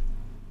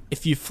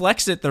 if you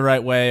flex it the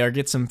right way or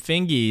get some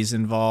fingies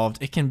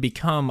involved, it can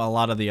become a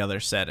lot of the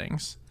other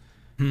settings.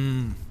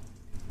 Do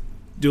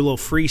a little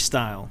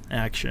freestyle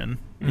action.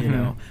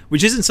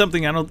 Which isn't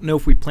something I don't know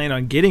if we plan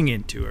on getting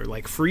into, or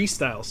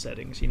freestyle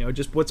settings,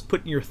 just what's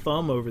putting your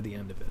thumb over the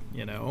end of it,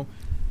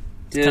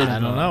 Dude, I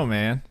don't know,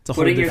 man.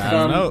 Putting your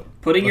thumb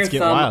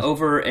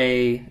over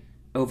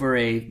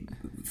a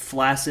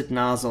flaccid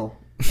nozzle,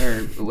 or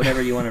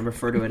whatever you want to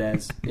refer to it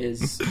as,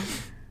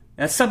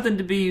 that's something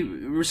to be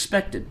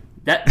respected.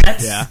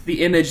 That's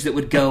the image that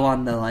would go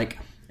on the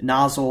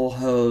nozzle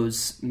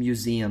hose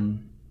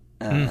museum,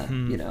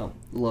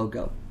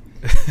 logo.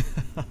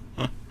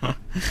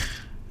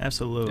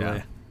 Absolutely.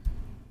 Yeah.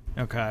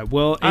 Okay.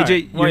 Well,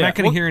 AJ, you're not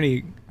going to hear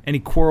any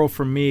quarrel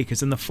from me,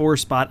 because in the 4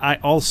 spot, I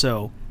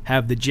also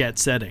have the Jet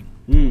setting.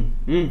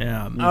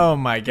 Oh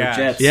my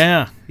gosh.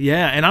 Yeah.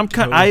 And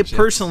I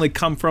personally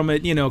come from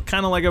it,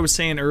 kind of like I was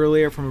saying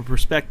earlier, from a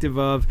perspective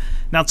of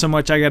not so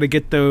much I got to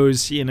get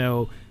those,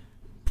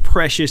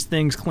 precious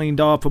things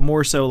cleaned off, but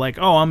more so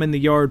I'm in the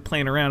yard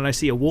playing around and I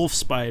see a wolf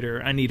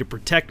spider. I need to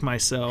protect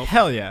myself.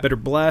 Hell yeah. Better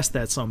blast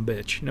that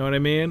sumbitch. You know what I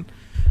mean?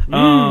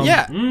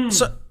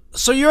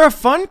 So you're a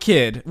fun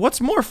kid. What's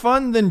more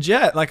fun than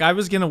Jet? I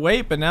was going to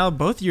wait, but now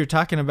both of you are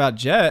talking about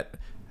Jet.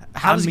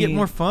 How does it get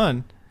more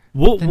fun?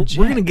 We're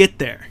going to get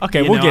there.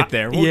 Okay, we'll get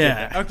there.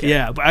 Okay.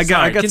 Yeah, but I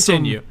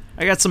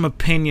got some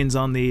opinions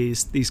on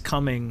these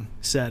coming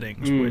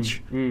settings,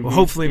 which will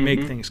hopefully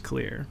make things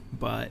clear.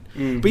 But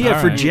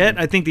yeah, for Jet,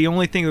 I think the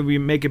only thing that would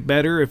make it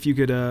better if you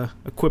could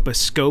equip a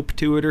scope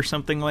to it or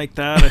something like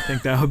that. I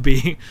think that would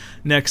be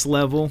next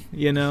level.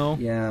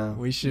 Yeah,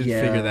 we should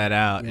figure that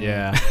out.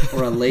 Yeah,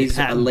 or a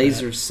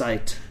laser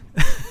sight.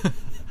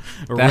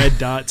 A red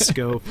dot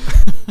scope.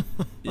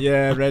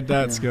 Yeah, red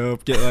dot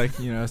scope.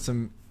 Get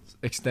some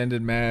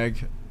extended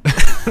mag.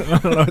 I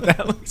don't know what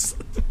that looks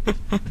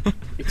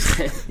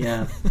like.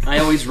 Yeah, I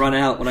always run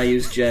out when I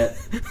use Jet.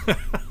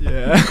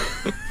 Yeah,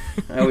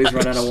 I always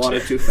run out of water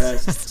too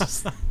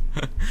fast.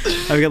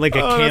 I've got a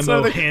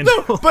camo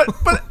handle. No, but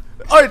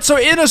all right. So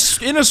in a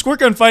squirt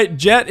gun fight,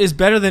 Jet is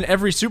better than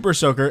every super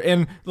soaker.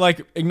 And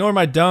ignore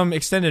my dumb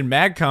extended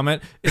mag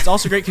comment. It's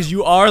also great because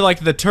you are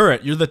the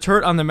turret. You're the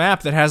turret on the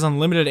map that has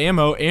unlimited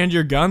ammo, and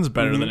your gun's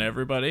better than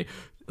everybody.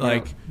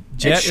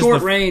 Jet at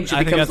short range,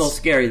 it becomes a little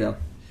scary though.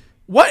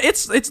 What?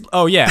 It's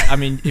oh yeah. I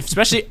mean,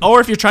 especially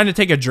if you're trying to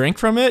take a drink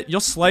from it,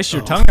 you'll slice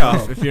your tongue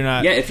off if you're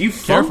not. Yeah, if you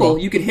fumble,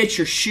 you can hit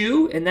your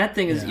shoe, and that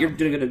thing is you're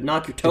going to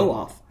knock your toe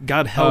off.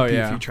 God help you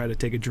if you try to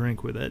take a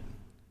drink with it.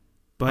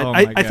 But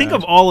I think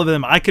of all of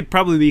them, I could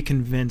probably be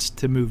convinced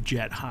to move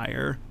Jet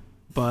higher.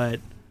 But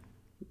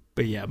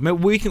yeah,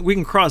 we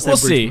can cross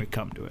that bridge when we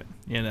come to it.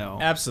 You know,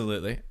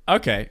 absolutely.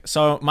 Okay,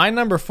 so my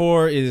number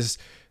 4 is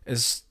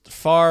as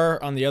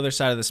far on the other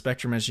side of the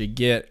spectrum as you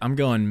get. I'm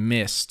going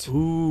Myst.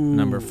 Ooh.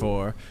 Number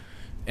 4.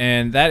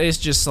 And that is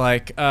just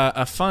like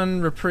a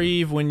fun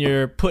reprieve when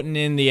you're putting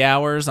in the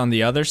hours on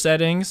the other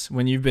settings,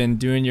 when you've been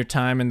doing your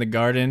time in the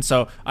garden.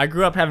 So I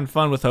grew up having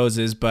fun with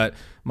hoses, but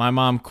my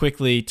mom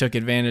quickly took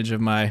advantage of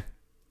my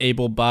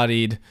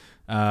able-bodied,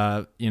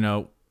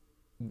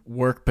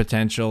 work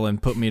potential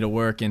and put me to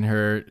work in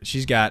her.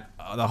 She's got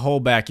the whole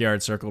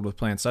backyard circled with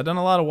plants. So I've done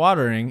a lot of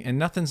watering, and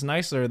nothing's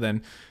nicer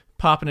than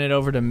popping it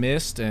over to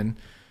Myst and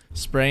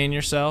spraying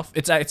yourself.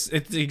 It's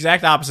the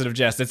exact opposite of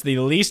Jest. It's the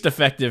least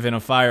effective in a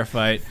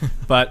firefight,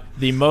 but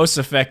the most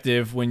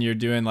effective when you're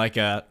doing like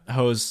a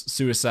hose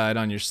suicide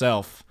on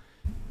yourself.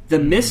 The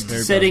Myst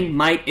setting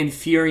might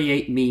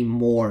infuriate me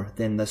more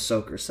than the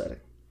soaker setting.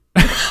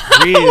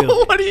 Really?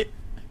 What do you...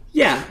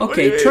 Yeah,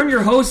 okay, turn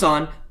your hose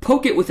on,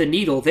 poke it with a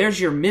needle,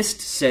 there's your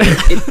Myst setting.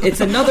 It's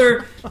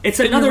another...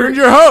 You ruined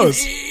your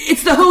hose.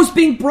 It's the hose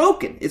being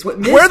broken, is what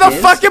Myst is. Where the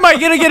fuck am I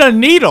going to get a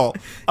needle?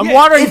 I'm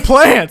watering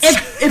plants.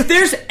 If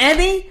there's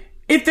any...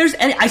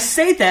 I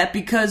say that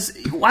because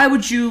why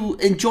would you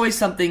enjoy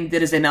something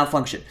that is a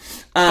malfunction?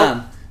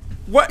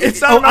 What? It's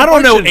not I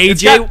don't know,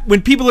 AJ.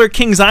 When people are at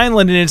Kings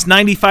Island and it's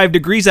 95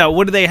 degrees out,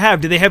 what do they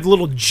have? Do they have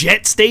little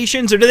jet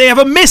stations or do they have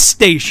a Myst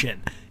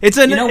station? That's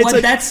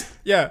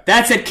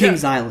at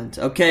Kings Island,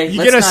 okay?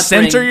 You gotta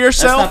center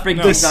yourself. Let's not bring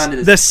Kings Island to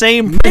this. The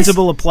same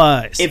principle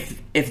applies.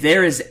 If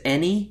there is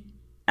any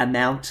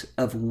amount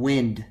of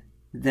wind,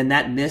 then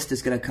that Myst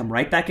is going to come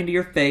right back into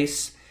your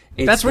face.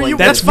 That's where you're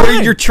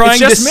trying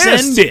to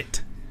send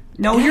it.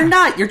 No, you're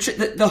not.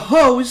 The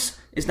hose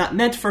is not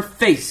meant for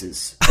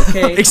faces,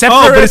 okay? Except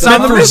but it's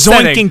meant for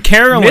Zoink and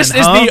Carolyn, Myst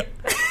is the...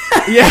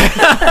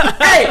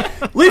 Hey,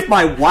 leave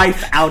my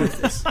wife out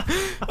of this.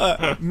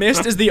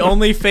 Myst is the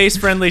only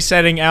face-friendly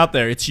setting out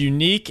there. It's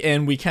unique,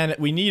 and we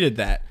needed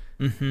that.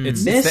 Mm-hmm.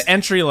 It's the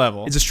entry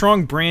level. It's a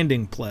strong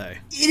branding play.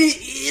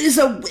 It's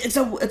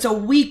a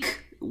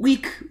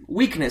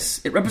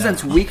weakness. It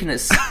represents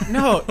weakness.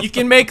 No, you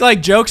can make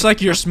like jokes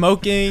like you're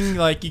smoking,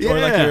 or like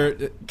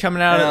you're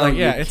coming out.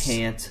 You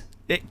can't.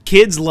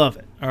 Kids love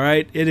it. All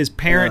right, it is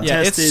parent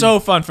tested. It's so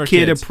fun for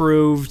kid kids.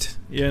 Approved.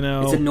 You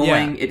know, it's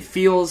annoying. Yeah. It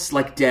feels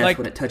like death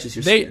when it touches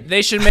your skin.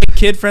 They should make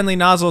kid-friendly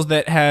nozzles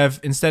that have,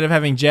 instead of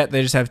having Jet,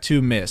 they just have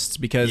 2 Mysts,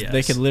 because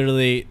they could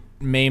literally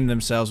maim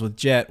themselves with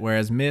Jet.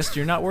 Whereas Myst,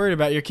 you're not worried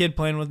about your kid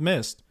playing with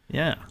Myst.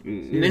 Yeah,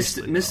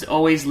 Myst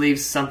always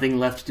leaves something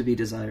left to be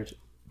desired.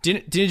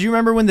 Did you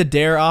remember when the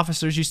DARE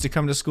officers used to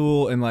come to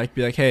school and like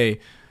be like, "Hey,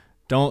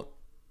 don't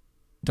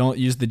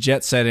use the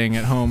Jet setting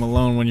at home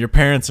alone when your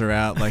parents are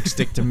out. Like,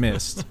 stick to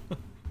Myst."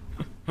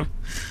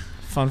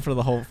 Fun for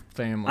the whole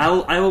family.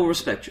 I will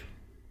respect you.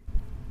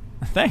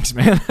 Thanks,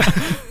 man.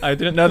 I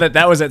didn't know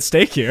that was at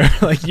stake here.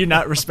 Like, you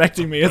not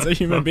respecting me as a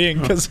human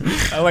being because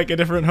I like a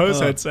different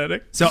hose head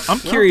setting. So I'm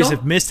curious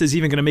if Myst is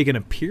even going to make an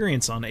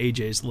appearance on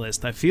AJ's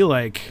list. I feel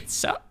like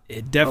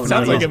it definitely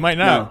sounds like it might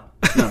not.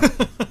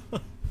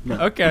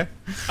 No. Okay.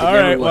 All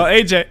right. Well,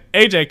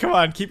 AJ, come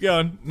on, keep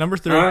going. Number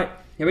 3. All right,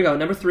 here we go.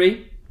 Number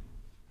 3.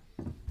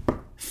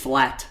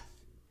 Flat.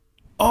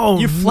 Oh,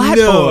 you flat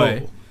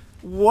boy.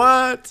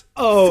 What?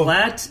 Oh,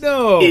 flat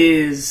no. It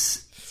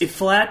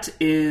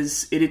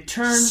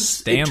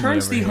turns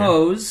the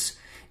hose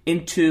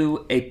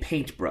into a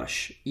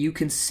paintbrush. You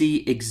can see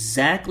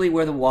exactly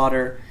where the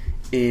water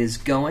is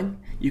going.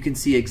 You can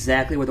see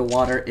exactly where the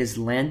water is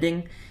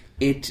landing.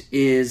 It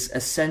is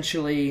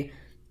essentially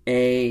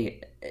a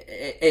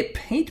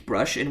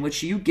paintbrush in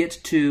which you get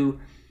to...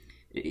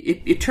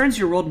 It turns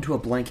your world into a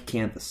blank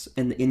canvas.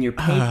 And in your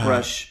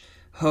paintbrush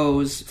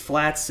hose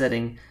flat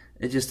setting,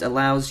 it just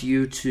allows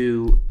you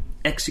to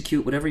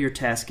execute whatever your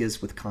task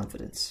is with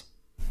confidence.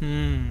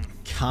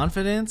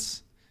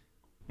 Confidence?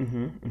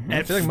 Mm-hmm.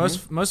 I feel like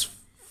most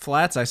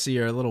flats I see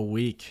are a little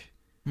weak.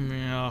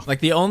 Yeah. Like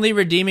the only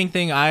redeeming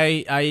thing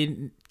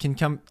I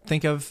can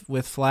think of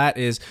with flat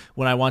is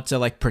when I want to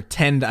like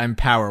pretend I'm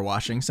power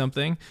washing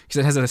something,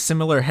 because it has a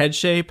similar head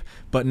shape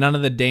but none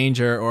of the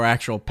danger or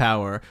actual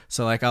power.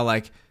 So like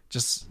I'll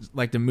just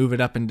like to move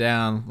it up and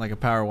down like a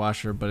power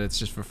washer, but it's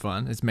just for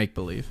fun. It's make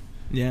believe.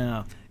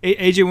 Yeah.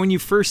 AJ, when you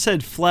first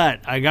said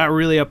flat, I got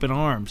really up in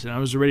arms and I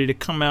was ready to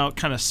come out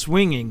kind of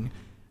swinging.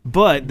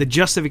 But the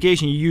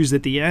justification you used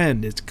at the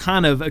end, it's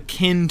kind of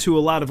akin to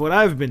a lot of what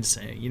I've been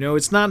saying. You know,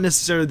 it's not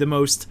necessarily the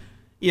most,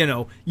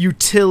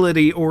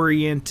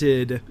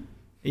 utility-oriented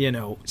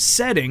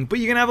setting, but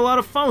you can have a lot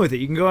of fun with it.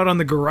 You can go out on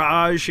the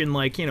garage and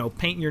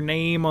paint your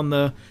name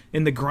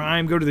in the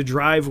grime, go to the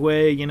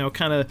driveway,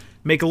 kind of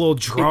make a little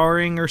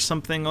drawing or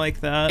something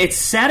like that. It's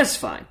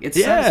satisfying.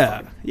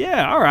 Satisfying.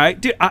 Yeah, all right.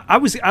 Dude, I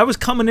was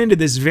coming into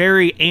this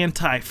very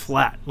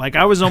anti-flat. Like,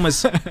 I was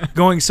almost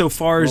going so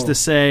far as to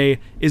say,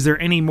 is there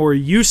any more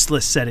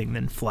useless setting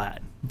than flat?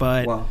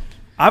 But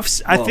I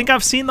think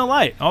I've seen the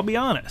light, I'll be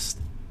honest.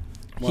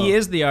 He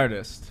is the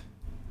artist.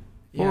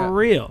 For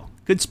real.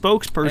 Good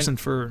spokesperson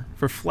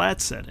for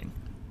flat setting.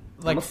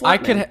 Like,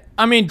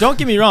 don't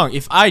get me wrong.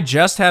 If I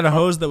just had a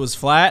hose that was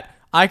flat,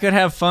 I could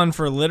have fun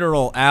for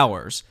literal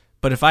hours.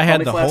 But if I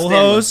had the whole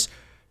hose,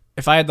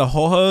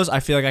 I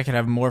feel like I could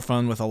have more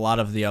fun with a lot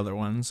of the other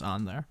ones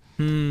on there.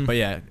 But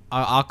yeah,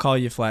 I'll call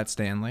you Flat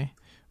Stanley.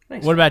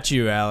 Thanks. What about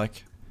you,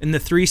 Alec? In the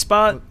 3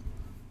 spot?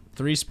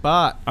 3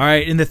 spot. All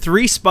right, in the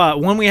 3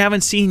 spot, one we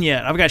haven't seen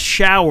yet. I've got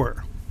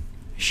shower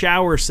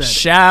setting.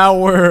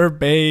 Shower,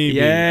 baby.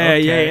 Yeah.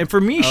 And for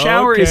me,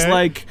 shower is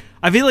like,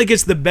 I feel like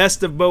it's the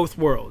best of both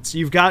worlds.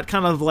 You've got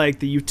kind of like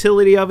the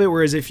utility of it,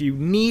 whereas if you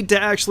need to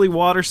actually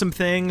water some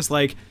things,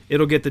 like,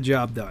 it'll get the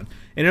job done.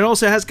 And it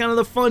also has kind of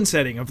the fun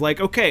setting of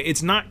like, okay,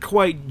 it's not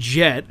quite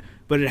jet,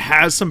 but it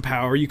has some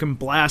power. You can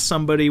blast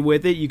somebody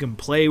with it. You can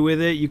play with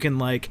it. You can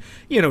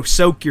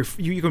soak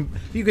you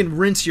can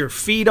rinse your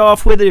feet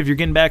off with it if you're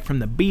getting back from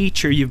the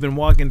beach or you've been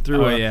walking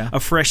through a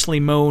freshly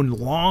mown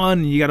lawn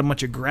and you got a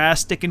bunch of grass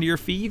sticking to your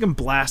feet. You can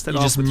blast it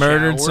off. You just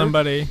murdered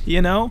somebody.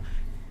 Yeah.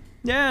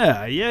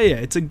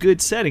 It's a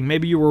good setting.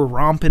 Maybe you were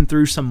romping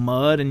through some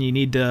mud and you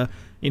need to,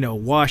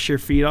 wash your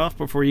feet off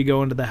before you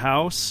go into the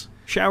house.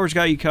 Shower's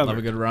got you covered. Love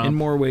a good romp. In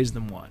more ways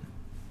than one.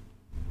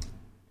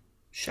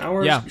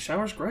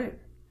 Shower's great.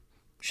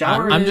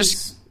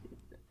 It's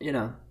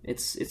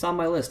on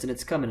my list and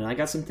it's coming. And I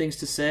got some things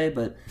to say,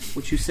 but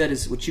what you said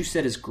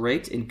is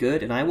great and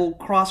good, and I will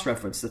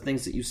cross-reference the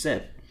things that you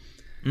said.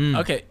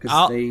 Okay,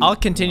 I'll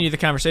continue the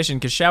conversation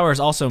because shower is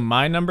also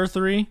my number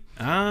 3,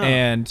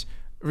 and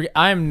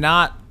I'm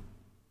not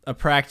a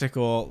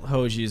practical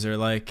hose user.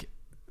 Like,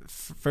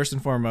 first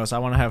and foremost, I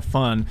want to have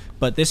fun,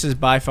 but this is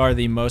by far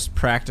the most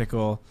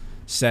practical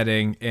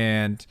setting,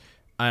 and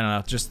I don't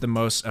know, just the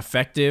most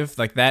effective.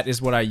 Like, that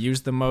is what I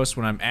use the most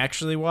when I'm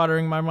actually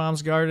watering my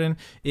mom's garden.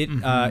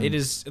 It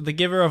is the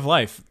giver of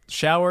life.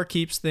 Shower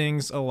keeps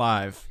things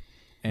alive,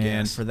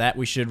 and for that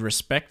we should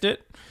respect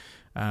it.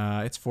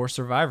 It's for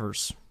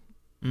survivors.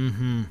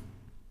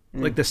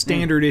 Like the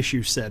standard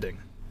issue setting.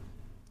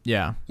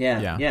 Yeah.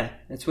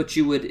 That's what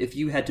you would, if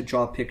you had to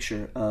draw a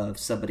picture of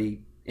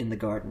somebody in the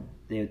garden,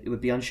 it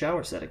would be on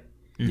shower setting.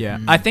 Yeah,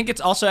 I think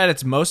it's also at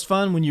its most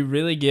fun when you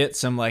really get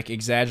some like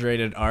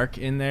exaggerated arc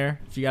in there.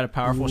 If you got a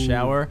powerful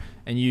shower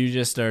and you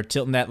just are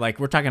tilting that, like,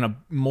 we're talking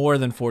more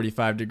than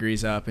 45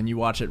 degrees up, and you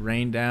watch it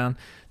rain down.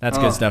 That's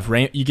good stuff.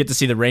 You get to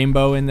see the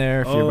rainbow in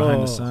there if you're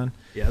behind the sun.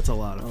 Yeah, that's a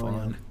lot of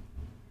fun.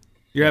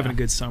 You're having a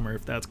good summer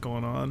if that's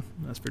going on.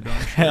 That's for darn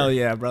sure. Hell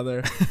yeah,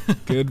 brother.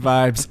 Good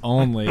vibes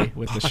only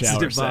with the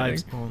shower setting.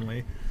 Vibes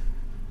only.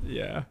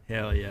 Yeah.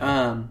 Hell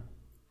yeah.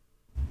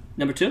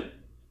 Number 2?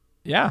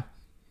 Yeah.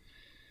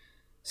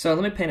 So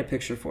let me paint a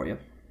picture for you.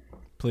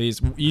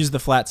 Please use the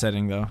flat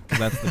setting though, because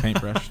that's the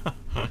paintbrush.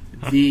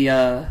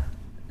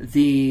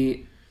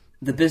 The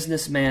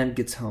businessman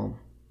gets home,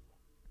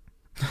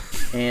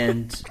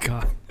 and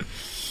God,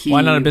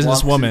 why not a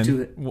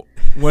businesswoman?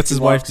 What's his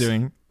wife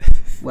doing?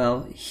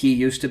 Well, he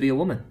used to be a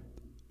woman.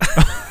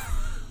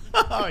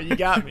 Oh, you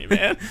got me,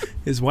 man.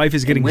 His wife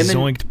is getting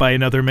zoinked by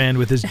another man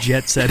with his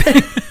jet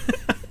setting.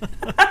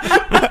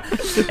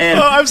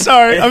 I'm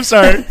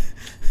sorry.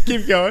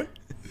 Keep going.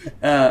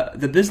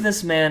 The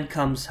businessman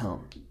comes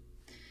home,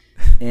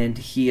 and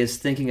he is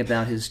thinking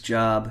about his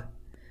job,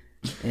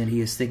 and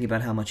he is thinking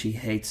about how much he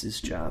hates his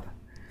job,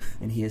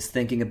 and he is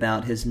thinking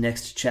about his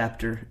next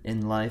chapter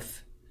in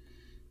life,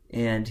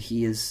 and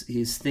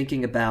he's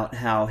thinking about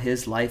how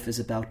his life is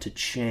about to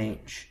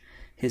change.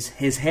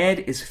 His head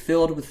is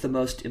filled with the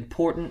most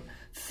important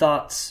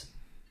thoughts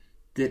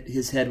that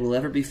his head will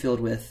ever be filled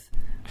with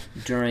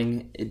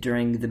during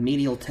the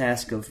menial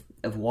task of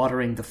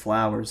watering the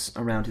flowers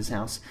around his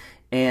house.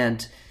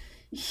 And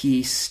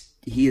he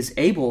is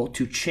able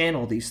to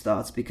channel these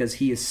thoughts because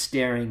he is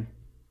staring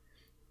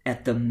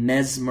at the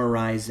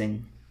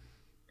mesmerizing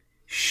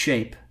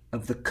shape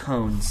of the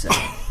cone setting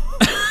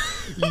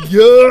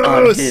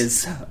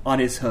on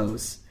his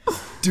hose.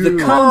 Dude.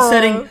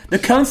 The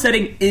cone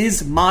setting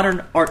is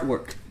modern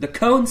artwork. The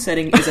cone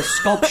setting is a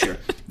sculpture.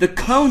 The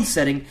cone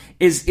setting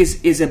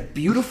is a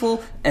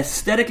beautiful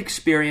aesthetic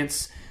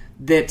experience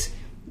that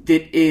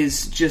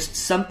is just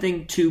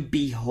something to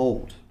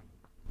behold.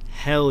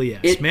 Hell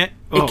yes, man!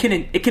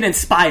 It can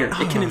inspire.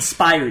 It can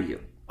inspire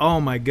you.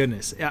 Oh my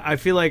goodness! I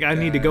feel like I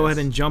need to go ahead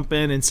and jump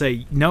in and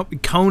say, nope,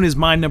 cone is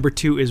my number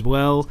 2 as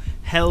well.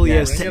 Hell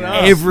yes to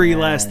every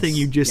last thing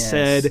you just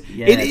said.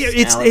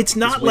 It's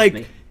not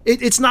like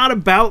it's not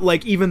about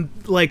like even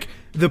like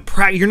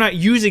you're not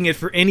using it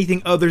for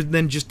anything other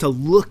than just to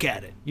look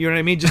at it. You know what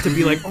I mean? Just to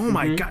be like, oh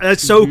my god,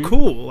 that's so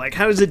cool. Like,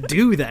 how does it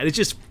do that? It's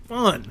just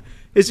fun.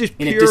 It's just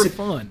pure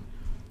fun.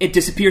 it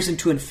disappears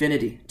into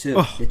infinity too.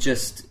 Oh. It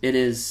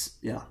is.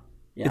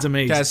 It's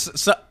amazing.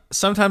 Guys,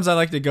 sometimes I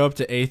like to go up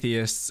to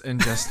atheists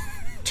and just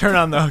turn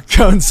on the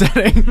cone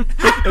setting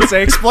and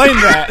say, explain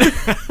that.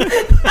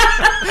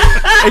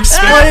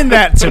 Explain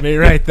that to me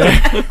right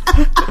there.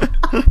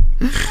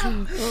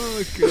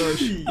 Oh,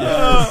 gosh.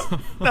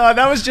 No,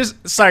 that was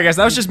just... Sorry, guys.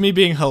 That was just me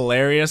being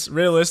hilarious.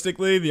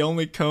 Realistically, the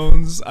only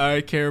cones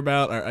I care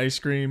about are ice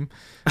cream.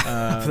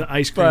 The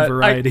ice cream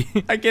variety.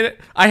 I get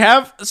it. I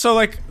have... So,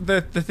 like,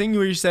 the thing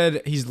where you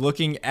said he's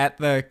looking at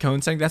the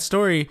cone setting, that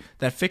story,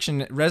 that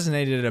fiction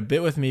resonated a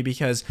bit with me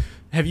because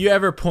have you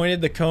ever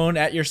pointed the cone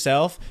at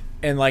yourself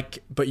and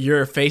but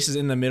your face is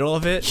in the middle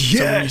of it? Yes.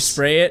 So when you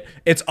spray it,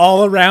 it's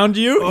all around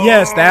you? Oh,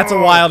 yes, that's a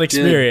wild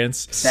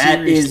experience. Dude,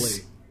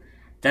 Seriously.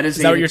 That is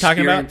that what you're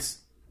talking about?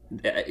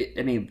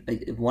 I mean,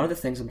 one of the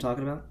things I'm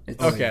talking about.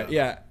 Okay,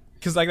 yeah.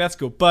 Because, that's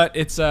cool. But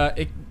it's...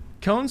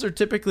 cones are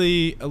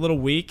typically a little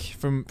weak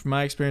from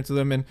my experience with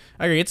them, and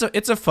I agree.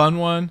 It's a fun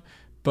one,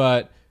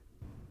 but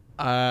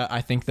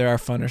I think there are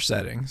funner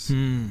settings.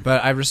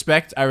 But I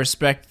respect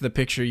the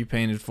picture you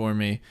painted for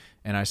me,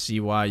 and I see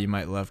why you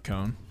might love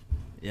cone.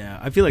 Yeah,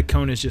 I feel like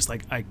cone is just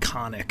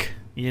iconic.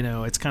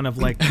 It's kind of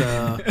like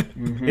the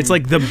it's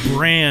like the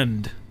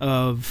brand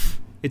of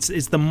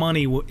it's the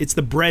money, it's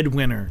the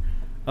breadwinner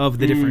of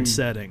the different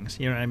settings.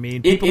 You know what I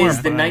mean? People it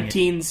is the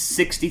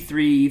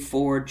 1963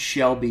 Ford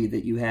Shelby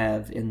that you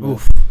have in the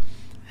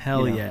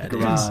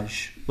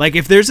garage. Like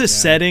if there's a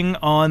setting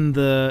on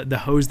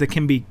the hose that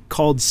can be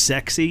called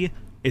sexy,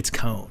 it's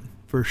cone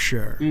for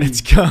sure.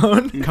 It's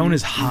cone. Cone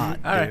is hot,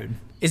 dude. Right.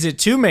 Is it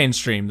too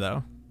mainstream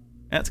though?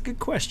 That's a good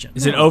question.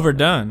 Is it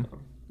overdone?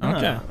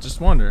 Okay,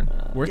 just wondering.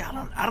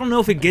 I don't know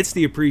if it gets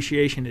the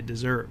appreciation it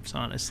deserves,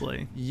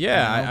 honestly.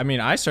 Yeah, I mean,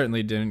 I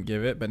certainly didn't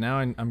give it, but now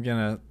I'm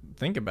gonna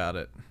think about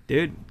it.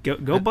 Dude,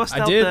 go bust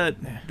out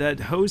that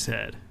hose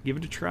head. Give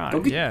it a try. Go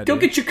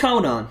get your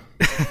cone on.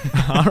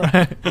 All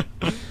right.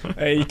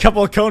 Hey, a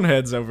couple of cone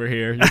heads over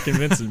here. You're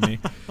convincing me.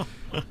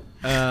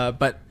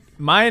 But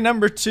my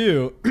number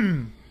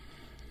 2,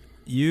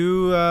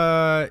 you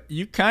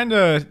kind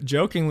of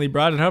jokingly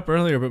brought it up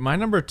earlier, but my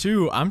number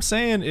 2, I'm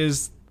saying,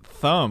 is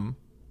thumb.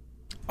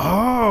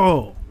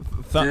 Oh,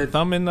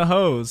 thumb in the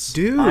hose,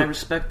 dude. I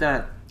respect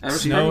that.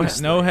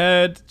 No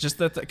head, just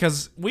that,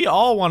 because we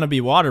all want to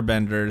be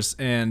waterbenders,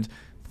 and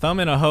thumb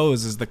in a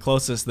hose is the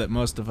closest that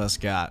most of us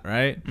got,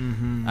 right?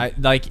 Mm-hmm.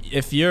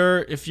 If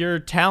you're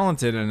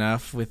talented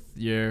enough with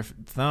your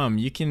thumb,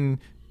 you can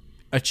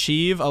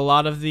achieve a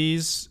lot of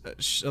these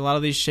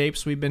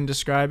shapes we've been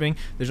describing.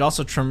 There's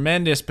also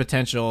tremendous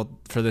potential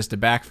for this to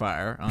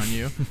backfire on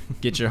you,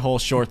 get your whole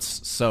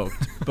shorts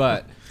soaked,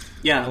 but.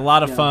 Yeah, a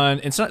lot of fun,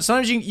 and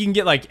sometimes you can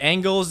get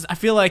angles. I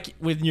feel like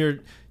when you're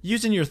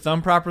using your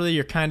thumb properly,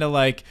 you're kind of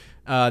like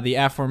the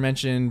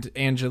aforementioned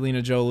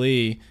Angelina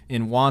Jolie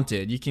in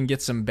Wanted. You can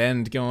get some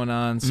bend going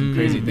on, some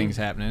crazy things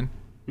happening.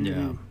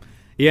 Yeah,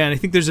 and I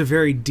think there's a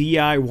very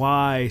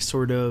DIY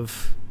sort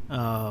of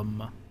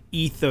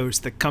ethos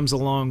that comes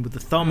along with the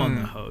thumb on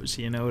the hose.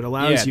 It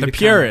allows you the to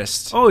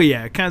purist.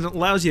 It kind of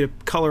allows you to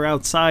color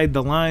outside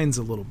the lines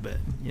a little bit.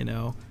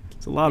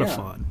 It's a lot of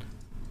fun.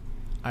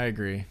 I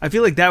agree. I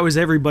feel like that was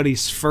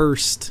everybody's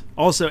first.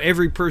 Also,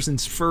 every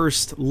person's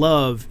first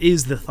love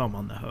is the thumb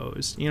on the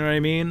hose. You know what I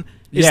mean?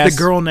 It's the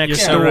girl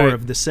next door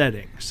of the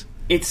settings.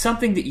 It's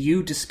something that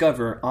you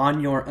discover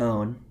on your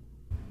own,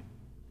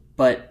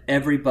 but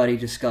everybody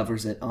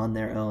discovers it on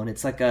their own.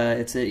 It's like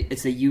it's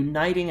a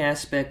uniting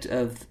aspect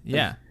of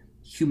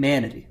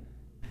humanity.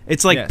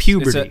 It's like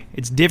puberty.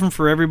 It's different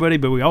for everybody,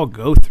 but we all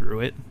go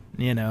through it.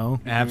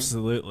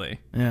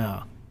 Absolutely.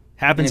 Yeah,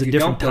 happens at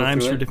different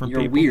times for different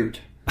people. You're weird.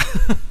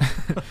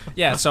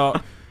 Yeah, so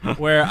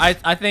where I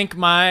think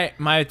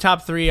my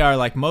top 3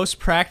 are most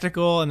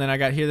practical, and then I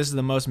got here, this is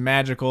the most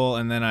magical,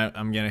 and then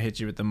I'm gonna hit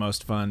you with the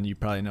most fun. You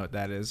probably know what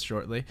that is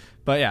shortly,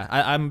 but yeah,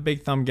 I'm a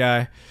big thumb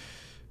guy.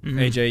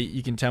 AJ,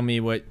 you can tell me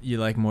what you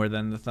like more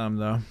than the thumb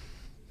though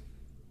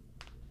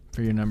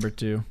for your number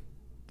 2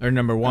 or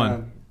number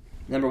 1.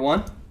 Number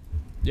 1,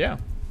 yeah.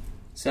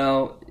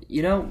 So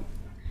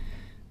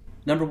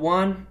number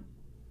 1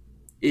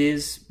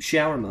 is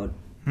shower mode.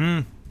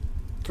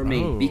 For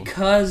me,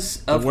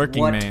 because of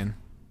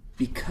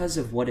because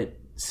of what it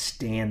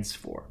stands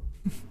for.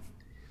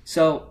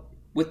 So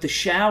with the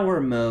shower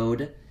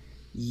mode,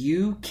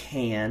 you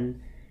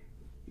can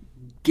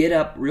get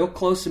up real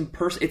close and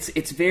personal. It's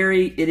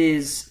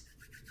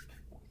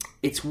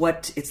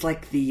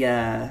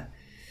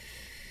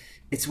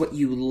what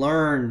you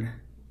learn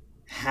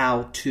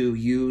how to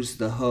use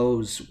the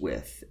hose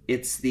with.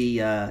 It's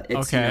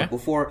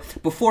before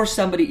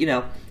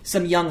somebody,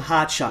 some young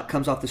hotshot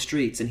comes off the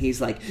streets and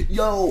he's like,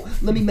 yo,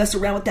 let me mess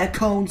around with that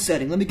cone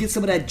setting. Let me get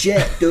some of that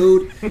jet,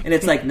 dude. And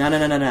it's like,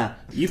 no.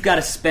 You've got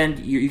to spend,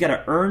 you got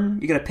to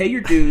earn, you got to pay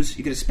your dues.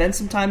 You got to spend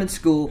some time in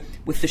school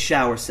with the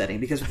shower setting.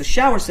 Because with the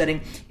shower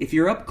setting, if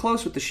you're up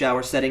close with the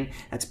shower setting,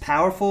 that's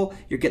powerful.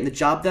 You're getting the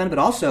job done. But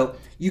also,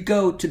 you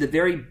go to the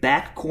very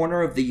back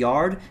corner of the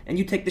yard and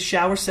you take the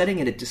shower setting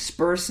and it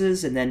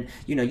disperses. And then,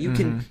 you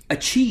can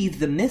achieve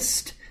the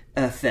mist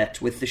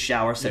effect with the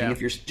shower setting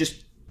if you're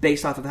just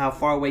based off of how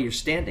far away you're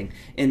standing.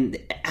 And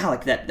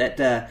Alec,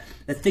 that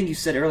thing you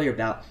said earlier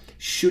about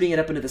shooting it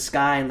up into the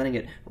sky and letting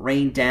it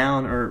rain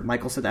down, or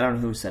Michael said that, I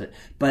don't know who said it,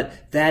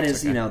 but that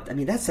is,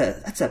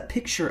 that's a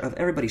picture of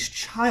everybody's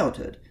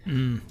childhood.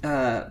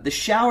 The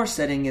shower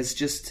setting is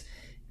just,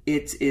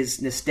 it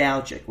is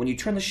nostalgic. When you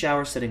turn the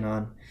shower setting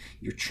on,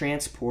 you're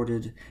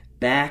transported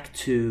back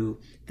to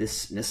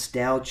this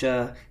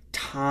nostalgia.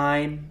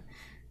 Time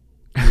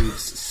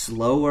moves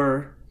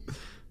slower.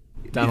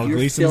 Donald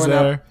Gleason's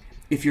there.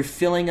 If you're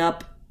filling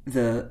up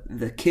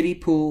the kiddie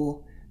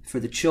pool for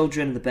the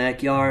children in the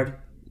backyard,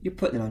 you're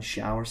putting it on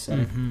shower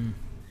setting.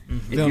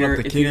 Filling up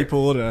the kiddie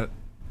pool to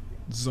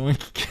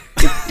zoink.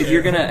 If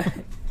you're gonna,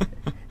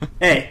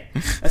 hey,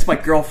 that's my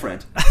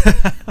girlfriend.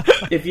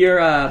 If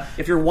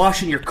you're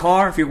washing your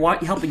car, if you're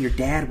helping your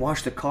dad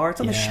wash the car, it's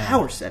on the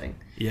shower setting.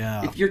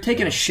 Yeah. If you're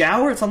taking a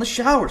shower, it's on the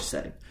shower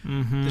setting.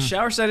 The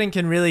shower setting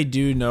can really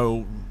do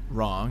no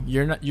wrong.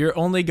 You're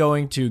only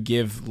going to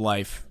give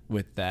life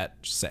with that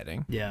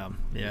setting. Yeah.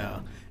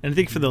 And I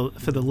think for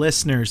the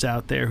listeners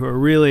out there who are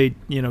really,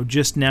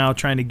 just now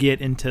trying to get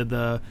into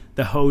the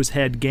hose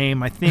head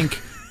game, I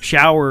think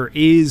shower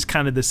is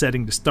kind of the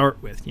setting to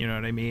start with. You know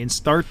what I mean?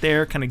 Start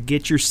there, kind of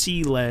get your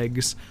sea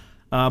legs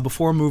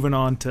before moving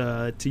on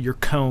to your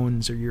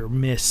cones or your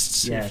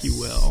mists, if you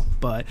will.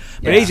 But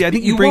AJ, I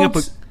think you bring up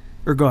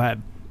or go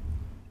ahead.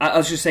 I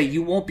was just saying,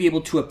 you won't be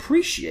able to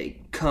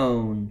appreciate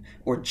cone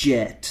or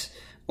jet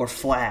or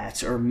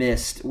flat or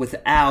mist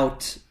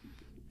without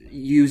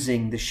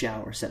using the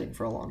shower setting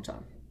for a long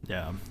time.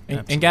 Yeah.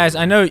 And guys,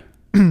 I know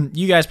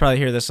you guys probably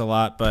hear this a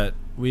lot, but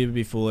we would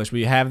be foolish.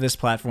 We have this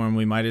platform.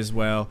 We might as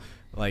well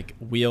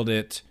wield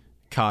it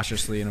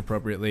cautiously and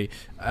appropriately.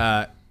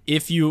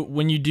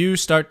 When you do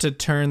start to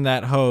turn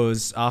that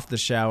hose off the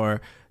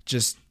shower,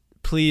 just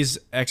please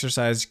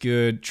exercise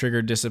good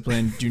trigger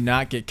discipline. Do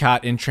not get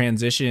caught in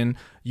transition.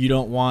 You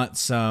don't want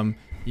some,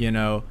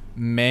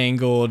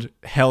 mangled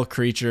hell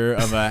creature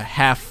of a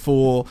half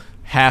full,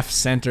 half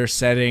center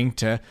setting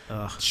to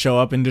show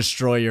up and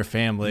destroy your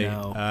family.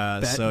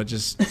 No. So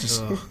just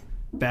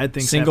bad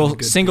things.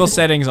 Single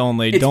settings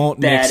only. Don't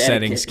mix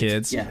settings,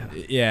 kids.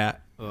 Yeah.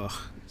 Ugh.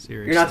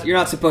 Seriously. You're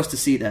not supposed to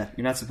see that.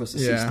 You're not supposed to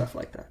see stuff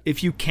like that.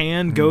 If you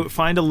can, go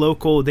find a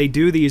local. They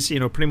do these,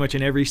 pretty much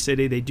in every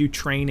city. They do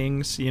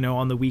trainings,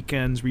 on the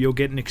weekends where you'll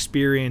get an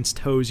experienced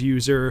hose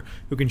user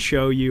who can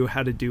show you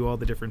how to do all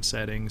the different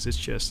settings. It's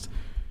just,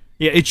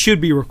 it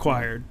should be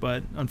required,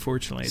 but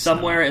unfortunately, it's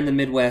somewhere not. In the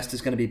Midwest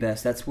is going to be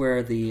best. That's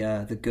where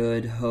the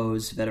good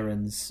hose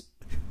veterans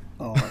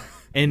are.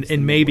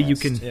 and maybe you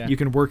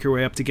can work your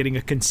way up to getting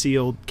a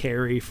concealed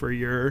carry for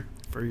your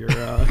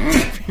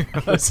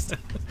hose.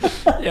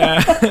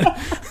 Yeah,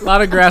 a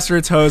lot of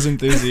grassroots hose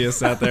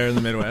enthusiasts out there in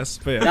the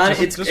Midwest. But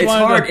it's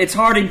hard. It's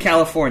hard in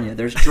California.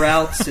 There's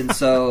droughts, and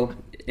so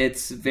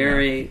it's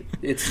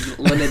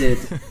limited.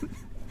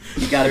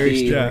 You got to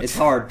be. It's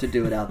hard to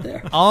do it out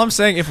there. All I'm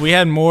saying, if we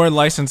had more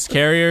licensed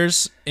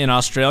carriers in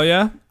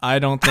Australia, I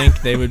don't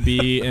think they would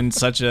be in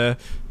such a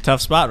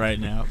tough spot right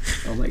now.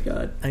 Oh my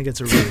god! I think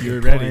it's a really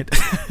good point.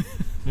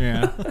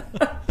 Yeah.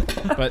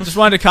 But just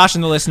wanted to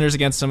caution the listeners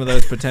against some of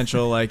those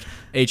potential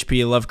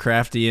HP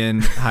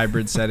Lovecraftian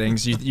hybrid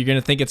settings. You're going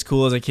to think it's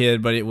cool as a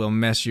kid, but it will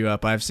mess you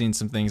up. I've seen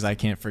some things I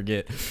can't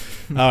forget.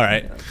 All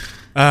right.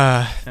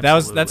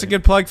 That's a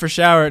good plug for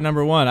shower at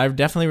number 1. I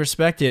definitely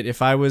respect it.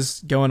 If I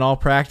was going all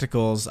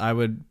practicals, I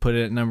would put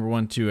it at number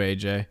 1 too,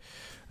 AJ.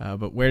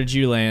 But where did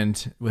you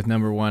land with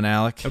number 1,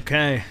 Alec?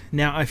 Okay.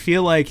 Now, I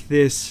feel like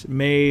this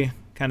may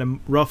kind of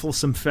ruffle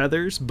some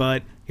feathers,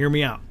 but hear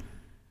me out.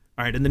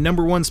 All right, in the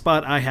number 1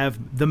 spot, I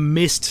have the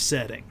mist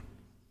setting.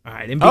 All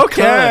right, and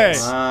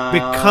because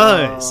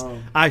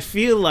I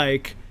feel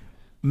like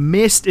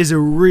mist is a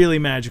really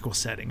magical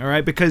setting. All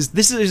right, because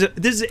this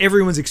is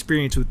everyone's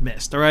experience with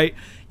mist. All right,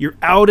 you're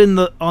out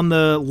on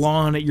the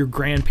lawn at your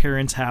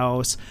grandparents'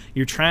 house.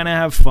 You're trying to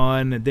have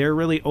fun. They're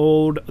really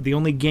old. The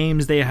only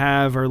games they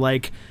have are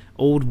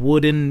old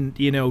wooden,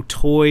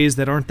 toys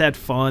that aren't that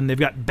fun. They've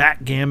got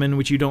backgammon,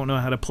 which you don't know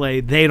how to play.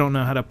 They don't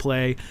know how to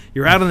play.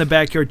 You're out in the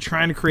backyard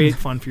trying to create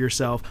fun for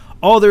yourself.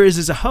 All there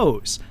is a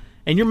hose.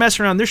 And you're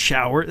messing around their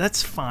shower.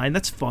 That's fine.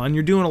 That's fun.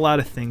 You're doing a lot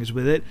of things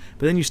with it.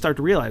 But then you start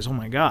to realize, oh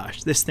my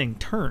gosh, this thing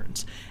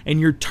turns.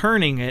 And you're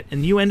turning it,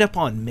 and you end up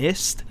on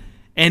mist.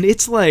 And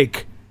it's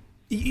like,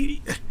 you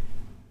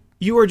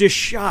are just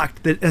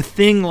shocked that a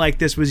thing like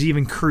this was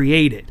even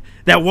created.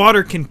 That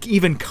water can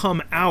even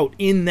come out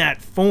in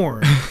that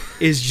form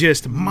is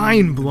just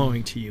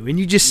mind-blowing to you. And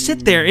you just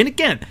sit there. And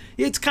again,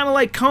 it's kind of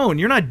like cone.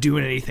 You're not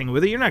doing anything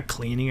with it. You're not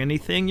cleaning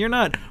anything. You're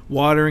not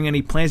watering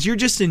any plants. You're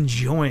just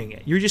enjoying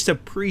it. You're just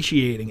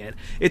appreciating it.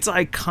 It's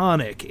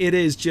iconic. It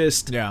is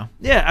just... Yeah,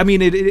 I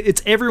mean,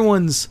 it's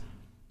everyone's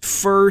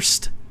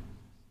first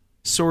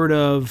sort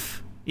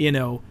of,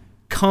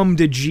 come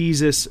to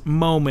Jesus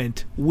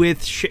moment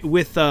with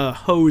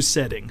hose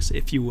settings,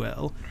 if you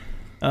will.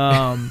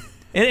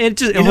 And it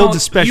just holds a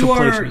special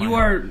place in my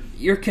heart.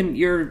 You're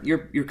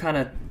kind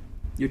of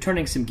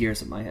turning some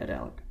gears in my head,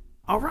 Alec.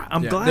 All right,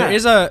 I'm glad. There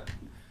is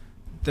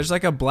there's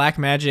like a black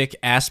magic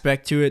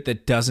aspect to it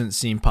that doesn't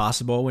seem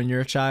possible when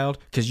you're a child,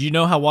 because you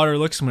know how water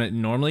looks when it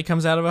normally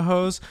comes out of a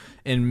hose,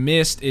 and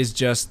mist is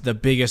just the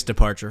biggest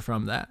departure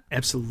from that.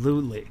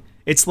 Absolutely.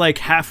 It's like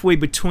halfway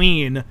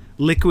between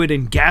liquid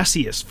and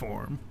gaseous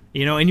form,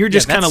 and you're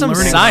just kind of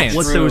learning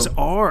what those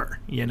are,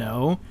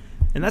 and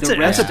that's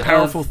a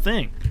powerful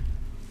thing.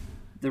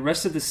 The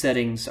rest of the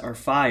settings are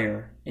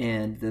fire,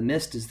 and the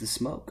mist is the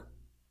smoke.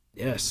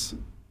 Yes,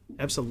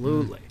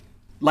 absolutely.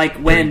 Like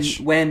when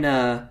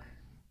the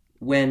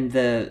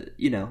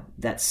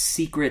that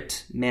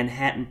secret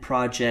Manhattan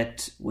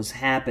Project was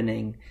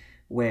happening,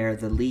 where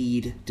the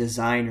lead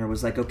designer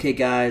was like, "Okay,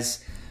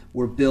 guys,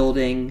 we're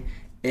building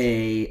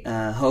a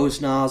hose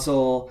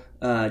nozzle.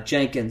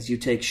 Jenkins, you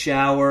take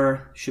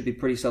shower. Should be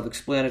pretty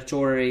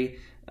self-explanatory.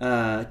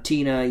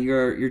 Tina,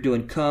 you're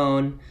doing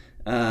cone.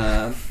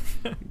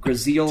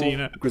 Grazil,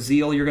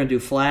 you're going to do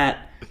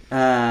flat.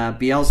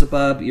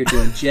 Beelzebub, you're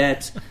doing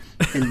jet."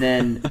 And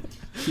then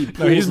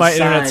he's my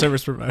internet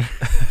service provider.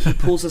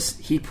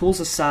 he pulls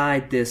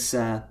aside this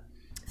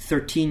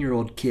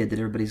 13-year-old kid that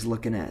everybody's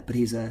looking at, but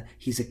he's a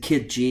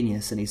kid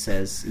genius, and he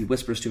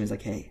whispers to him, he's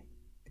like, "Hey,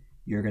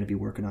 you're going to be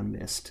working on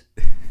mist.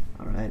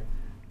 All right,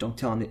 don't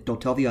tell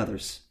the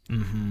others.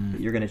 That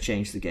you're going to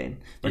change the game.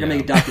 We're going to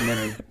make a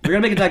documentary. We're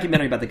going to make a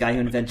documentary about the guy who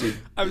invented.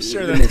 I'm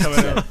sure that's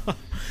coming up.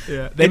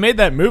 Yeah, they made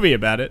that movie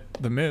about it,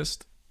 The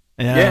Mist.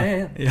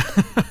 Yeah.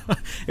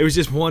 It was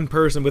just one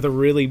person with a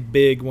really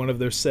big one of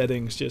their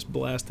settings just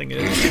blasting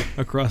it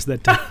across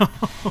that town.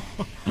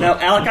 Now,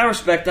 Alec, I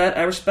respect that.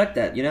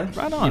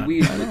 Right on.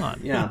 Right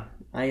on. Yeah.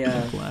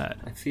 I'm glad.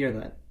 I fear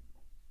that.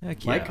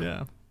 Heck Mike?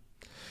 Yeah.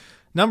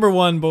 Number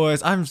one,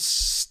 boys. I'm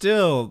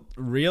still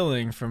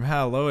reeling from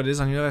how low it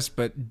is on your list,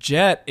 but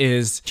Jet.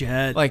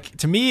 Like,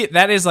 to me,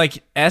 that is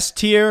like S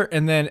tier,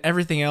 and then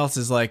everything else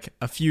is like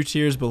a few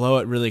tiers below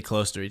it, really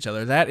close to each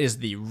other. That is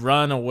the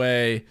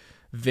runaway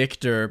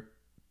victor,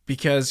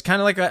 because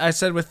kind of like I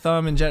said with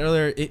Thumb and Jet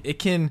earlier, it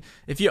can,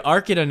 if you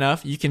arc it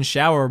enough, you can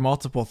shower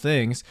multiple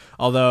things,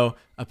 although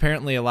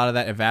apparently a lot of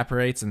that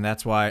evaporates, and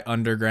that's why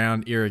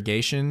underground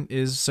irrigation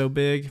is so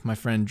big. My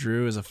friend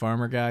Drew is a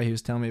farmer guy. He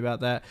was telling me about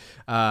that.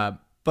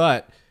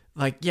 But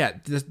like, yeah,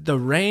 the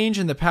range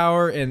and the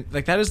power, and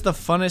like, that is the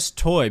funnest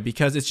toy,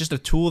 because it's just a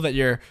tool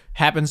that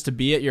happens to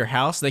be at your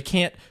house. They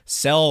can't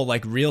sell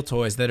like real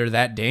toys that are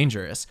that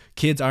dangerous.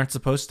 Kids aren't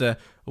supposed to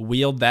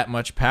wield that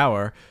much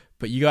power.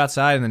 But you go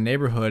outside in the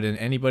neighborhood, and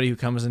anybody who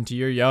comes into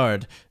your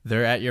yard,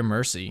 they're at your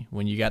mercy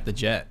when you got the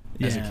Jet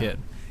as a kid.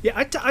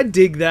 Yeah, I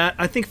dig that.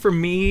 I think for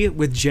me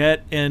with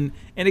Jet, and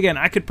again,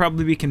 I could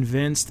probably be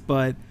convinced,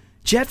 but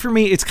Jet for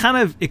me, it's kind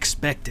of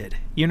expected.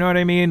 You know what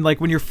I mean? Like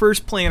when you're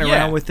first playing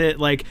around with it,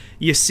 like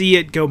you see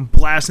it go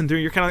blasting through,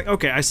 you're kind of like,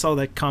 okay, I saw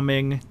that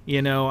coming.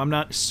 I'm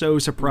not so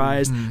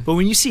surprised. Mm-hmm. But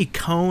when you see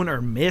Cone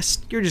or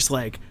Mist, you're just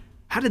like,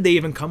 how did they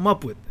even come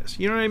up with this?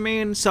 You know what I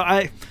mean? So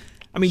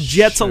I mean,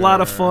 Jet's a lot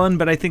of fun,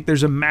 but I think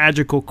there's a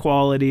magical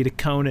quality to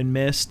Cone and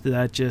Mist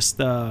that just,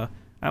 I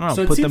don't know,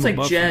 so put them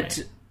above Jet,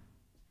 me.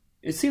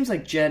 It seems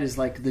like Jet is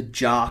like the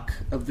jock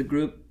of the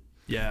group.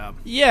 Yeah.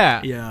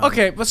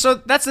 Okay, but so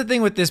that's the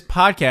thing with this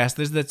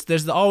podcast.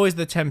 There's always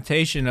the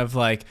temptation of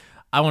like,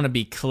 I want to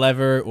be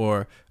clever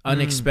or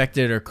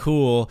unexpected or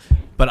cool,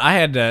 but I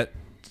had to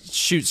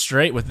shoot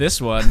straight with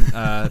this one.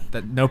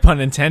 That no pun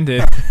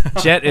intended.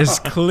 Jet is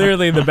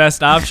clearly the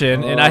best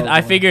option, and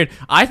I figured,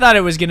 I thought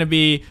it was gonna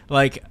be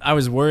like, I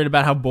was worried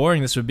about how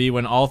boring this would be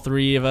when all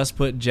three of us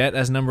put Jet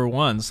as number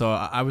one. So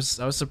I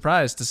was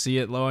surprised to see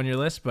it low on your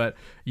list, but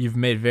you've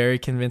made very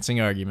convincing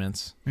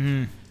arguments.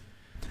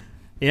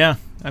 Yeah,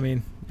 I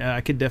mean, I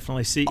could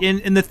definitely see.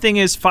 And the thing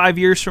is, 5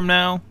 years from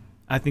now,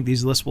 I think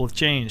these lists will have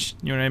changed.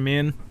 You know what I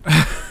mean?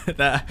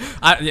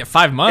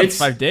 5 months,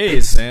 5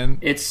 days, man.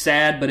 It's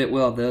sad, but it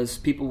will. Those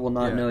people will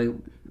not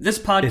know. This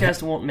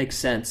podcast won't make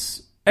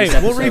sense. Hey,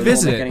 we'll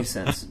revisit. Won't make any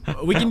sense.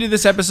 We can do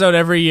this episode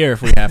every year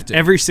if we have to.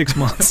 Every 6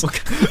 months.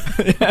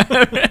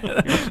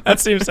 That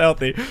seems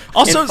healthy.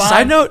 Also,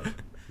 side note,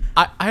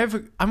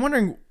 I'm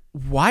wondering,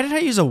 why did I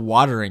use a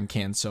watering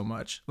can so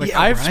much? Like,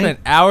 I've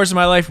spent hours of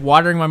my life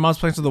watering my mom's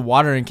plants with a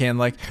watering can.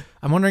 Like,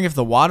 I'm wondering if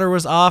the water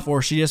was off,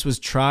 or she just was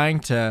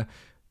trying to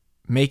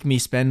make me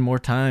spend more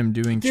time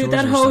doing chores. Dude,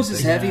 that hose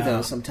is heavy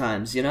though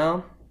sometimes, In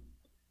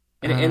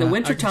the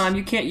wintertime,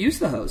 you can't use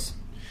the hose.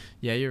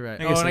 Yeah, you're right.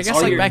 And I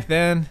guess like back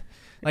then,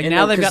 like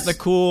now they've got the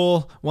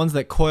cool ones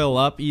that coil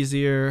up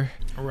easier.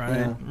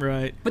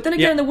 Right. But then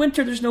again, in the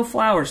winter, there's no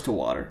flowers to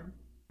water.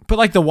 But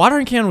like the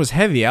watering can was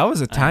heavy. I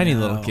was a tiny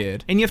little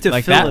kid, and you have to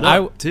like fill it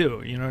up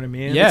too. You know what I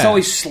mean? Yeah, it's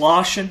always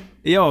sloshing.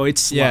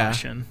 It's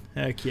sloshing.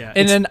 Heck yeah.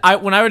 And then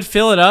when I would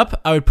fill it up,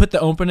 I would put the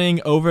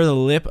opening over the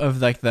lip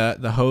of like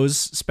the hose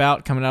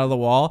spout coming out of the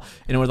wall,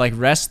 and it would like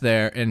rest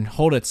there and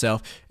hold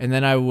itself. And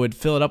then I would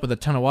fill it up with a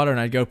ton of water, and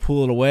I'd go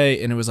pull it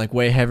away, and it was like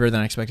way heavier than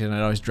I expected, and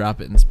I'd always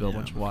drop it and spill a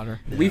bunch of water.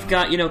 We've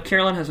got,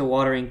 Caroline has a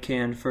watering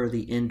can for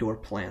the indoor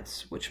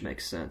plants, which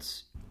makes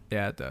sense.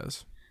 Yeah, it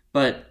does.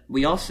 But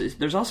we also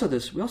have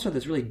this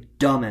really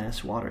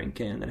dumbass watering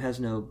can that has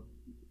no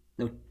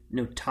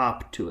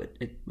top to it.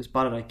 It was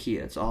bought at IKEA.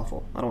 It's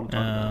awful. I don't want to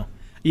talk about it.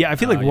 Yeah, I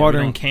feel like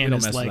watering can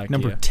is like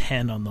number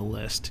 10 on the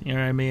list. You know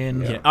what I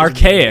mean? Yeah.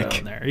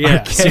 Archaic. Yeah,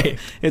 archaic. So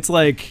it's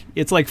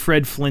like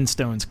Fred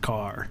Flintstone's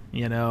car.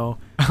 You know?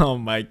 Oh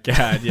my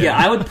God! Yeah.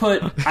 I would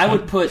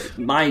put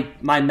my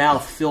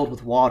mouth filled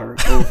with water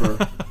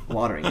over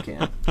watering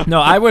can.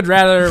 No, I would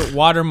rather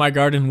water my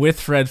garden with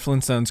Fred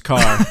Flintstone's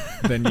car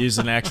than use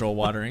an actual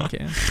watering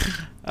can.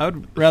 I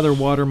would rather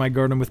water my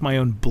garden with my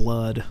own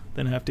blood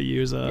than have to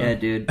use a. Yeah,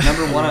 dude.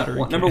 Number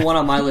one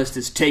on my list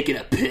is taking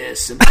a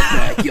piss in my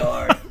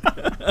backyard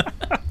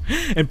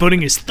and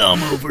putting his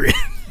thumb over it.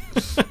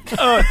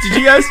 Did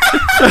you guys?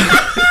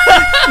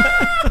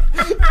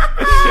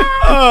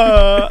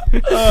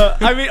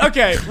 I mean,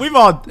 okay, we've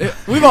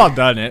all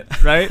done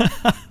it, right?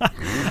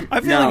 I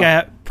feel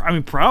like I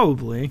mean,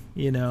 probably,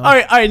 you know. All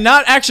right,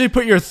 not actually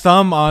put your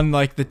thumb on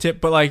like the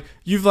tip, but like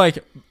you've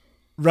like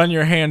run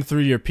your hand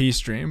through your pee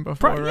stream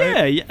before,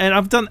 right? Yeah, and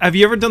I've done. Have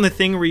you ever done the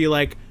thing where you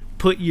like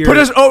put your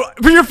your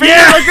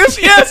finger like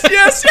this?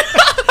 Yes.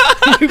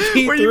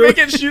 Where you make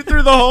it shoot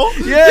through the hole?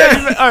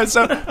 Yeah. All right,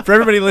 so for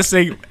everybody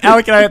listening,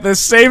 Alec and I at the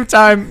same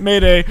time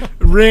made a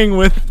ring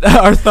with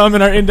our thumb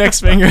and our index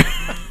finger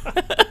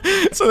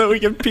so that we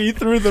can pee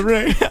through the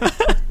ring.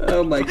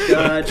 Oh my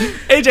God.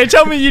 AJ,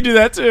 tell me you do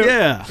that too.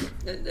 Yeah.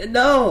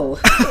 No.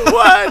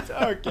 What?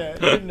 Okay.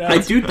 I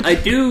do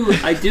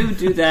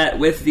that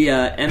with the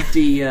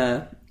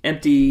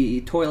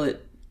empty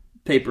toilet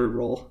paper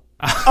roll.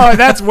 Oh,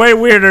 that's way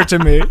weirder to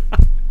me.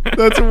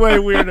 That's way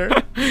weirder.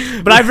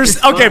 But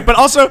but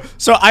also,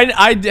 so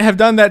I have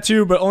done that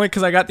too, but only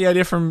because I got the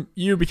idea from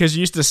you because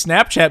you used to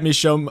Snapchat me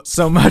so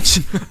much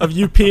of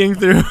you peeing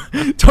through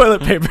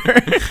toilet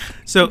paper.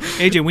 So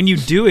AJ, when you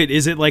do it,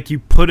 is it like you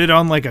put it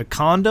on like a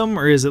condom,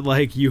 or is it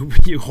like you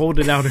hold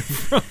it out in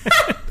front?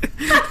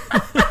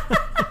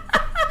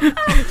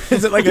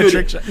 Is it like a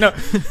trick shot? No,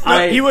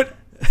 he would.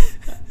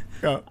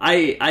 Go.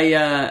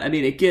 I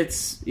mean, it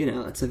gets,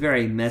 it's a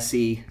very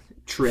messy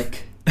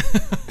trick.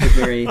 A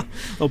very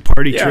little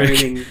party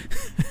trick.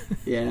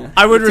 Yeah.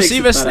 I would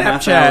receive a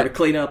Snapchat to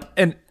clean up,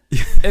 and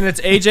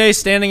it's AJ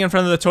standing in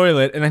front of the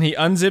toilet, and then he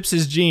unzips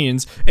his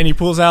jeans and he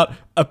pulls out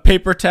a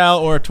paper towel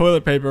or a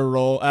toilet paper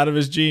roll out of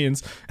his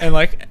jeans and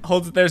like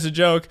holds it there as a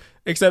joke.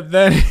 Except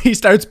then he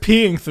starts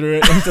peeing through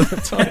it into the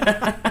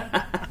toilet.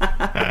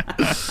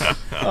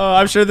 Oh,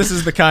 I'm sure this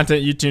is the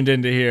content you tuned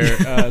in to hear.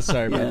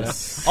 Sorry about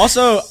that.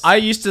 Also, I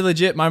used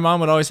to my mom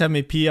would always have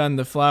me pee on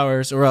the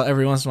flowers, or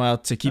every once in a while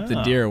to keep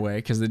the deer away,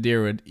 because the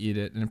deer would eat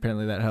it, and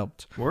apparently that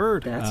helped.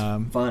 Word. That's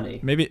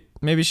funny.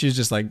 Maybe she was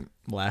just like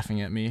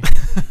laughing at me.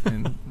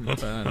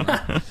 But I don't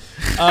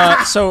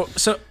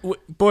know.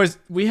 Boys,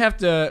 we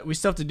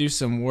still have to do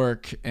some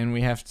work, and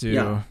we have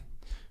to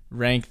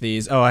rank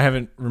these. Oh, I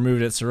haven't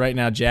removed it. So right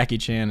now, Jackie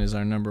Chan is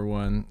our number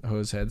one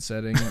hose head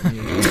setting. Let me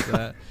adjust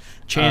that.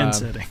 Chan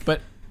setting.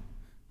 But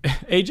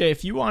AJ,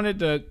 if you wanted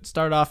to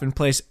start off and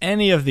place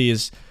any of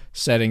these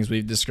settings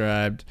we've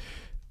described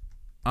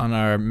on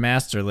our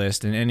master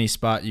list in any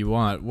spot you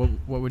want,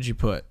 what would you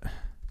put?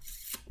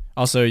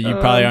 Also, you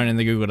probably aren't in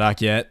the Google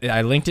Doc yet.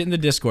 I linked it in the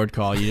Discord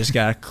call. You just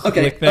gotta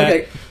click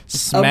that,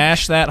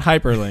 smash that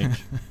hyperlink.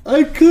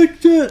 I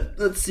clicked it.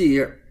 Let's see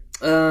here.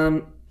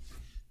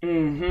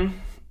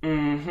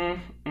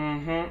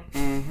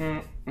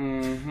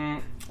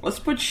 Let's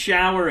put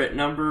shower at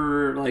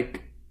number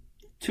like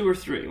 2 or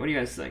 3. What do you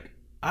guys think?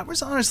 I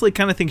was honestly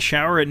kind of think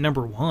shower at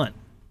number 1.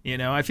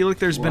 I feel like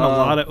there's been a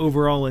lot of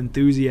overall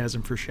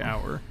enthusiasm for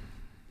shower.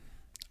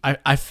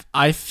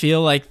 I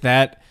feel like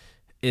that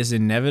is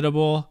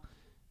inevitable.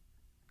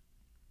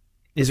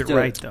 Is it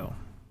right though?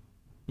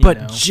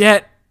 But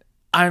Jet,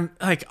 I'm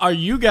like, are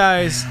you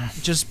guys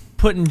just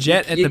putting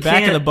Jet at the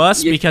back of the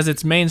bus because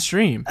it's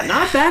mainstream?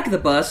 Not back of the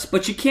bus,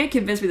 but you can't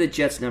convince me that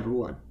Jet's number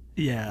 1.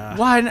 Yeah.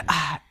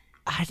 Why?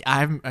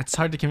 It's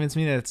hard to convince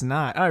me that it's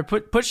not. All right,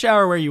 put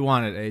shower where you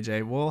want it,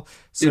 AJ. We'll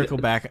circle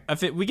back.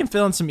 We can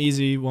fill in some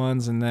easy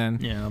ones and then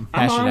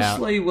hash I'm it out.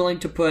 honestly willing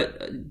to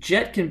put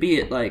Jet can be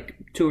at like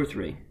 2 or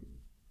 3.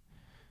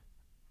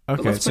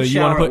 Okay, so you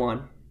want to put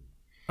 1.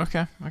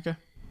 Okay.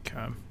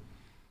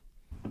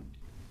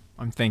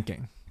 I'm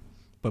thinking,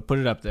 but put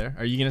it up there.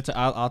 Are you gonna?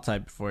 I'll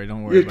type it for you.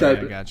 Don't worry about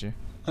it. I got you.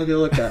 I'm gonna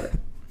look at it.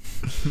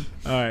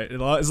 All right,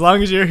 as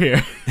long as you're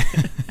here.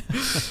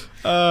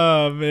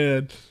 Oh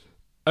man.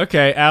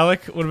 Okay,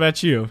 Alec. What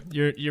about you?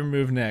 Your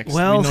move next.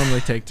 Well, we normally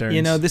take turns.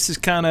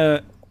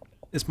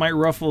 This might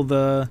ruffle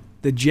the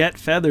Jet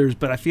feathers,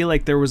 but I feel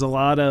like there was a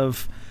lot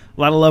of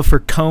love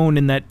for Cone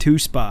in that 2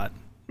 spot.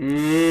 You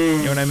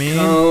know what I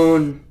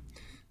mean?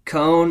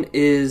 Cone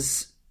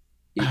is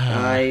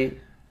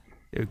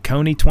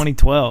Coney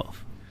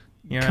 2012.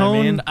 You know Cone, what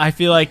I mean? I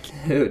feel like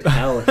dude,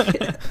 hell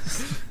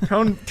yes.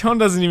 Cone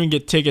doesn't even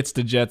get tickets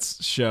to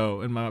Jet's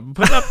show.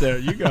 Put it up there.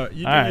 You go.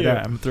 You all right,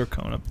 I'm gonna throw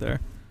Cone up there.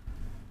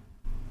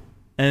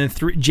 And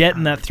Jet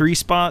in that 3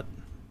 spot.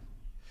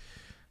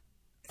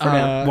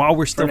 While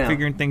we're still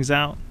figuring things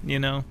out,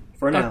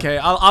 For now. Okay,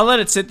 I'll let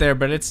it sit there,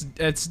 but it's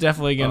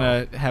definitely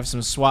gonna have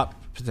some swap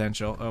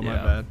potential. Oh my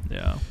bad.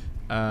 Yeah.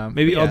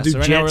 Maybe I'll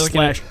do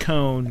Jet /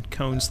 Cone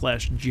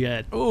 /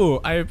 Jet. Ooh,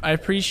 I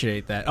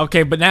appreciate that.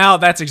 Okay, but now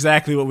that's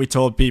exactly what we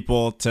told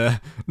people to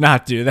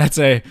not do. That's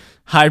a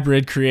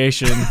hybrid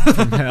creation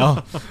from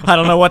hell. I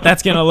don't know what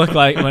that's going to look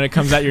like when it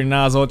comes out your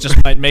nozzle. It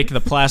just might make the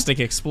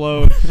plastic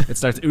explode. It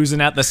starts oozing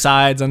out the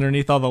sides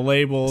underneath all the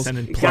labels.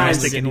 Sending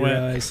plastic in your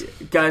eyes.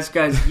 Guys,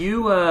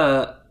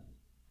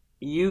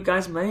 you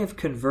guys may have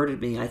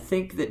converted me. I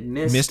think that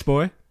Mist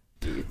Boy?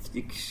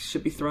 It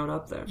should be thrown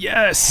up there.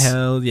 Yes.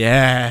 Hell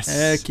yes.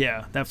 Heck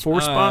yeah. That 4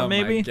 spot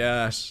maybe? Oh my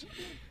gosh.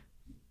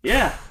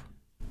 Yeah.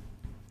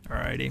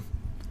 Alrighty.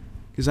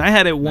 Because I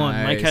had it 1.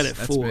 Nice. Mike had it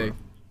That's 4. big.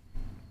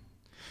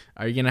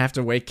 Are you gonna have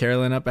to wake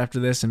Carolyn up after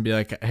this and be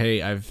like,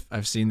 "Hey,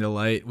 I've seen the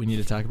light. We need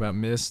to talk about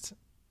Mist,"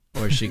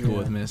 or is she cool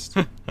with Mist?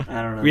 I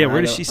don't know. Yeah,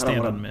 where does she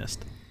stand on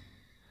Mist?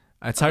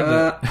 It's hard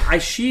to. I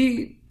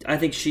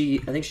think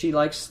she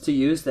likes to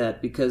use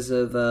that because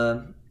of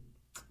the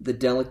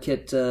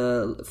delicate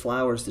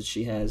flowers that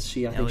she has.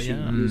 I think she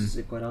uses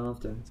it quite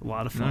often. It's a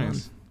lot of fun.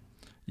 Nice.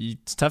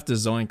 It's tough to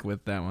zoink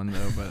with that one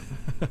though, but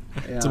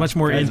it's a much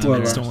more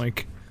intimate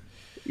zoink.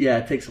 Yeah,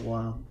 it takes a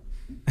while.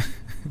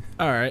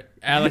 All right,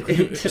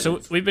 Alec. So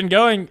we've been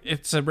going.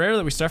 It's rare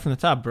that we start from the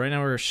top. But right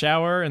now we're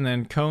Shower, and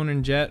then Cone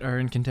and Jet are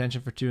in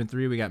contention for 2 and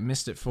 3. We got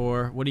Mist at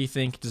 4. What do you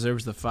think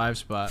deserves the 5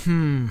 spot?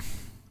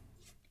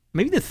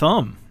 Maybe the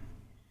Thumb.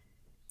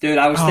 Dude,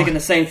 I was thinking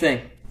the same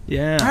thing.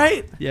 Yeah.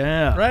 Right?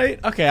 Yeah.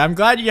 Right? Okay, I'm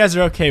glad you guys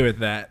are okay with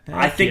that.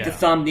 I think the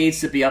Thumb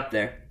needs to be up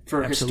there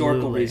for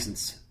historical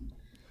reasons.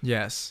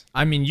 Yes.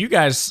 I mean, you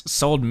guys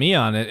sold me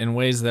on it in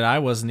ways that I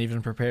wasn't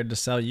even prepared to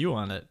sell you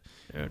on it.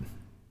 Dude.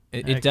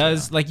 It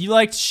does. Like, you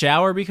liked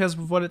Shower because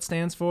of what it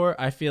stands for.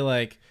 I feel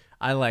like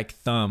I like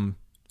Thumb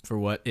for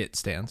what it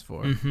stands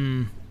for.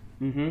 Mm-hmm.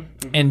 Mm-hmm.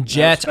 And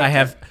Jet, I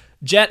have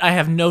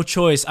no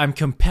choice. I'm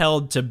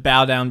compelled to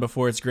bow down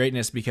before its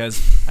greatness because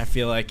I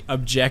feel like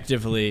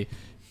objectively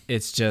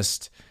it's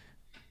just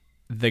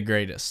the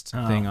greatest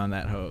thing on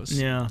that hose.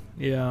 Yeah,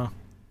 yeah.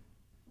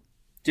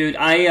 Dude,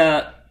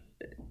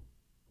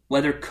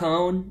 whether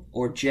Cone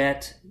or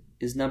Jet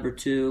is number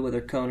 2,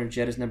 whether Cone or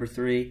Jet is number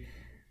 3,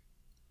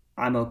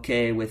 I'm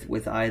okay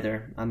with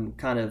either. I'm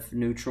kind of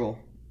neutral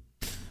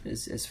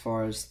as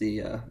far as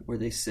the where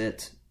they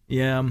sit.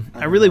 Yeah,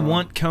 I really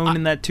want Cone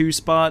in that 2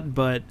 spot,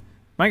 but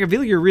Mike, I feel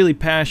like you're really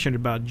passionate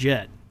about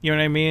Jet. You know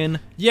what I mean?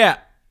 Yeah,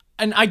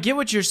 and I get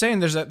what you're saying.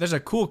 There's a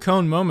cool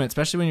Cone moment,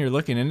 especially when you're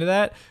looking into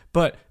that.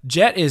 But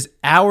Jet is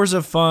hours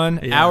of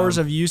fun, hours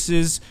of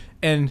uses,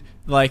 and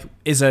like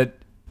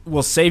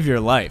will save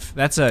your life.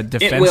 That's a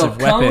defensive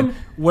weapon.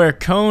 Where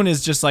Cone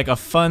is just like a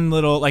fun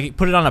little, like,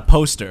 put it on a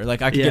poster.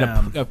 Like, I could get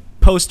a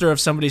poster of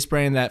somebody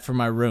spraying that for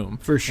my room.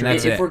 For sure. And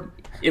that's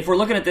if we're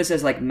looking at this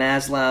as like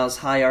Maslow's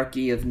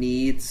hierarchy of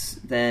needs,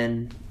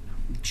 then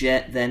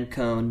Jet, then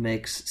Cone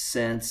makes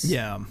sense.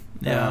 Yeah.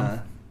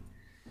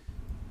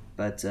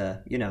 But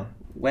you know,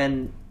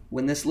 when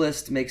this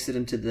list makes it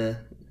into the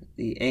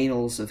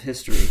annals of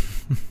history,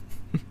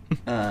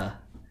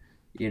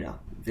 you know,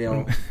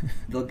 they'll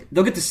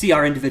get to see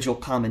our individual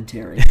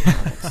commentary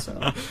on it, so.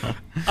 All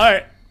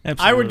right.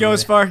 Absolutely. I would go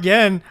as far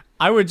again.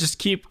 I would just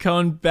keep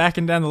Cone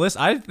backing down the list.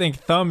 I think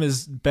Thumb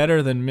is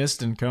better than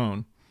Mist and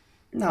Cone.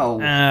 No.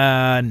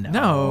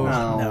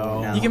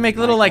 No. You can make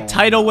little like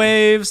tidal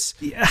waves.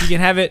 Yeah. You can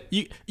have it.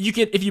 You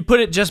can, if you put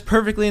it just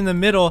perfectly in the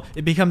middle,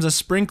 it becomes a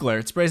sprinkler.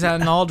 It sprays out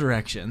in all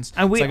directions.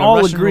 And we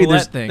all agree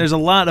there's a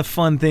lot of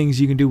fun things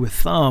you can do with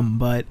Thumb,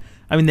 but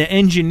I mean the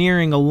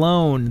engineering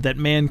alone that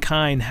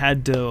mankind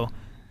had to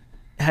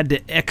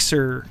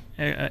execute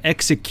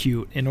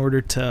in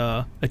order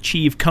to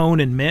achieve Cone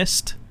and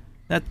Mist.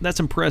 That's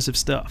impressive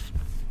stuff.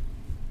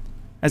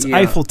 That's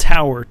Eiffel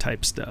Tower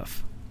type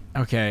stuff.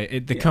 Okay,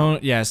 the Cone,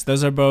 yes,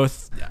 those are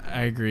both,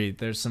 I agree.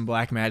 There's some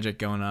black magic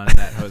going on in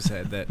that hose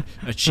head that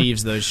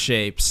achieves those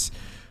shapes.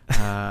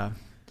 Yeah.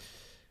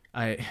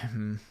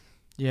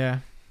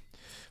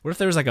 What if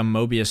there was like a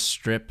Mobius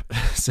strip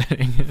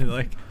setting?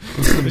 Like,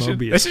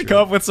 they should come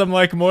up with some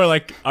like more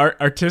like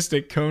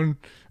artistic Cone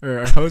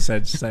or hose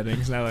head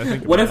settings. Now that I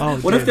think what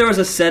if there was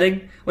a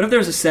setting? What if there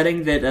was a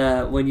setting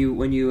that when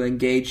you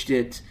engaged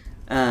it,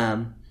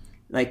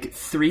 like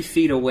 3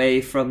 feet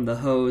away from the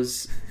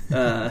hose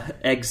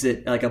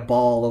exit, like a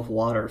ball of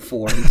water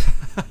formed,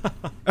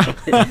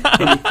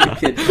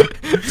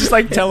 just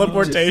like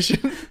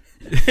teleportation.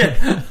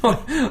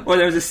 Or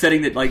there was a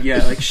setting that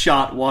like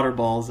shot water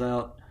balls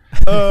out.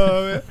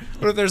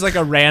 What if there's like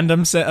a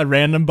random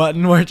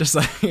button where it just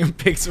like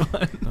picks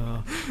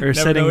one? Or a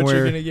setting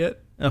where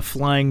a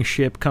flying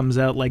ship comes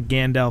out like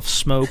Gandalf's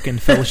smoke in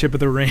Fellowship of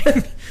the Ring,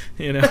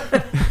 you know.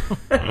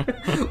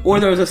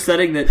 Or there was a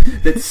setting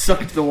that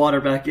sucked the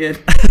water back in.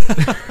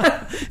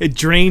 It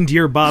drained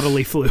your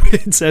bodily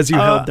fluids as you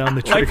held down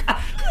the trigger.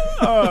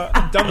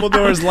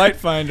 Dumbledore's light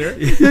finder.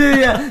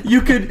 Yeah.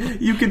 You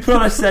could put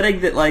on a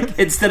setting that like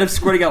instead of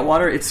squirting out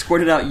water, it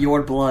squirted out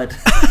your blood.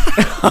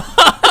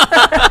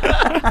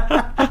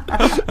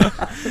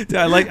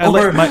 I liked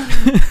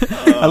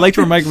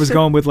where Mike was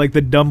going with like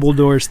the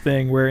Dumbledore's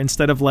thing, where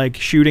instead of like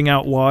shooting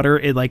out water,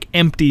 it like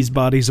empties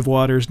bodies of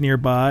waters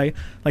nearby.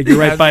 Like you're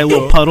right by a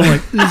little puddle,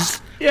 like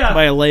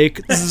by a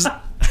lake.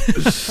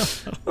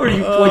 Or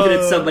you pointed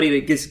at somebody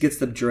that gets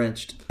them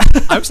drenched.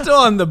 I'm still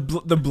on the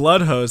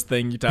blood hose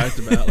thing you talked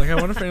about. Like, I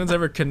wonder if anyone's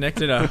ever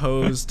connected a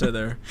hose to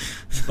their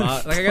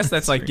body. Like, I guess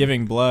that's like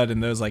giving blood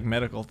and those like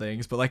medical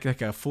things, but like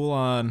a full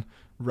on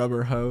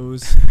rubber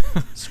hose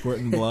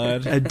squirting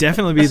blood. That'd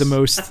definitely be the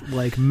most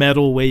like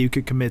metal way you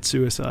could commit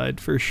suicide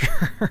for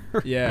sure.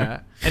 Yeah,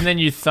 and then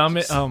you thumb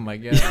it. Oh my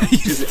god, you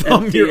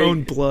thumb your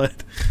own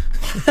blood.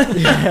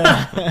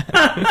 Yeah,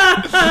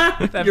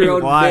 that'd your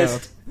be wild.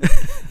 Mist.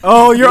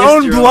 Oh, your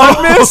own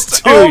blood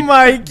mist! Dude, oh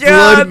my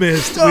god! Blood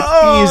mist would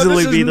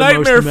easily be the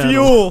nightmare most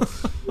metal.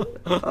 fuel.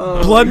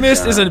 Blood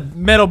mist is a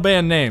metal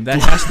band name.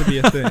 That has to be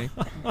a thing.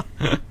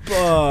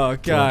 Oh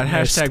god!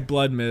 Hashtag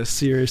blood mist.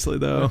 Seriously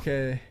though.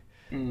 Okay.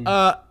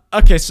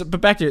 Okay. So, but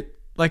back to it.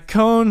 Like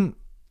Cone.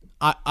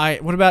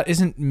 What about?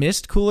 Isn't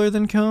mist cooler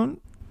than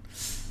Cone?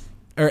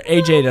 Or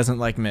AJ doesn't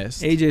like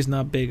mist. AJ's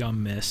not big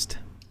on mist.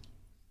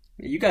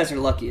 You guys are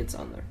lucky it's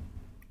on there.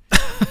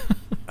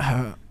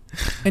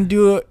 And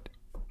your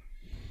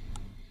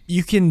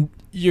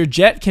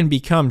jet can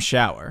become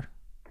shower.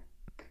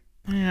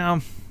 Yeah,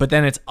 but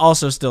then it's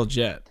also still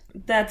jet.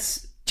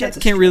 Jet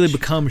can't really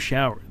become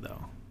shower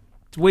though.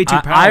 It's way too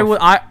powerful.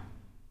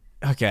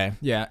 Okay,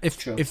 yeah.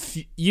 If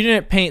you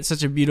didn't paint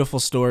such a beautiful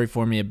story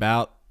for me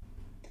about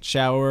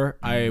shower,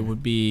 I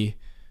would be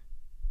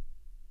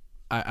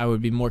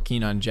more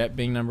keen on jet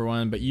being number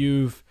one. But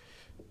you've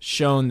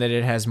shown that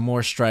it has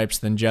more stripes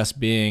than just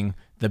being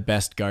the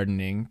best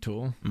gardening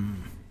tool.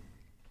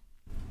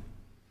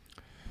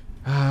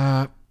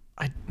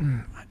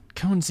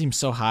 Cone seems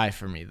so high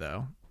for me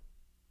though.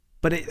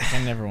 But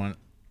I never want.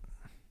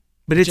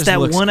 But it's that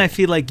one I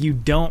feel like you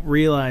don't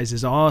realize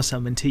is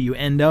awesome until you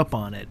end up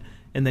on it,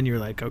 and then you're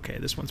like, okay,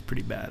 this one's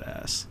pretty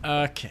badass.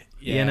 Okay,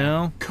 yeah. You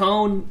know,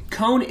 Cone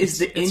is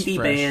the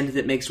indie band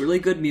that makes really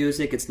good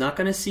music. It's not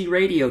going to see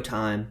radio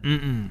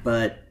time,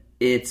 but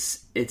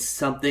it's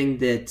something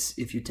that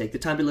if you take the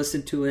time to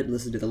listen to it,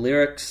 listen to the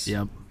lyrics,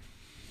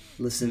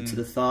 listen to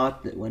the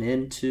thought that went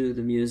into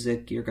the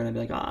music, you're going to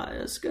be like,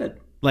 it's good.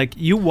 Like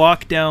you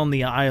walk down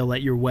the aisle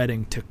at your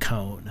wedding to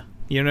Cone.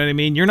 You know what I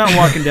mean? You're not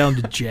walking down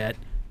to Jet.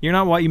 You're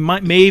not.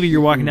 Maybe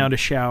you're walking down to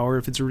Shower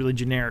if it's a really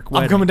generic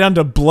wedding. I'm coming down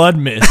to Blood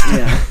Mist.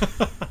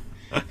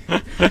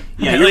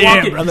 You're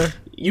walking, brother.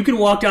 You can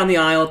walk down the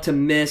aisle to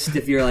Mist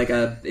if you're like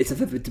it's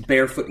a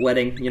barefoot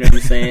wedding. You know what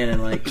I'm saying?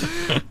 And like in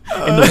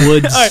the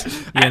woods. All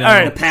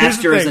right, the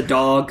pastor is a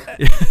dog.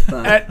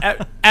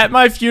 At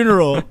my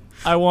funeral,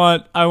 I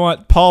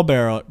want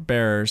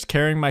pallbearers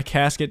carrying my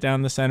casket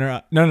down the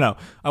center. No.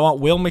 I want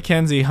Will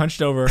McKenzie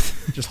hunched over,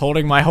 just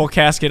holding my whole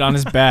casket on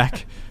his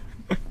back,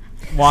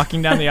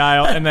 walking down the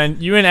aisle, and then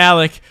you and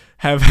Alec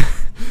have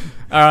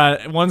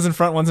one's in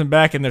front, one's in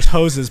back, and there's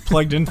hoses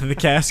plugged into the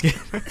casket,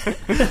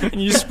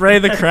 and you spray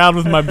the crowd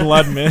with my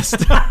blood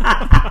mist.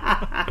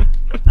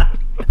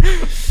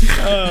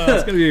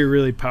 It's gonna be a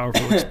really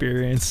powerful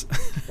experience.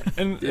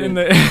 And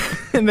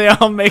they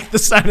all make the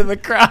sign of the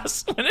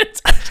cross when it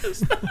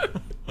touches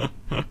them.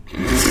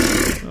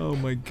 Oh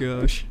my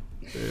gosh,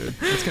 dude,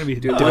 it's gonna be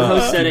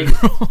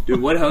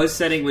what host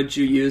setting would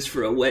you use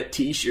for a wet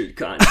T-shirt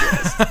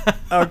contest?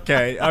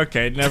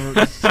 Okay,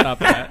 never stop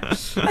that.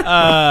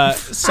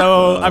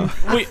 So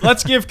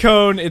let's give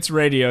Cone its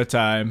radio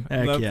time.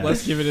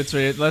 Let's give it its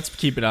radio. Let's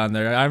keep it on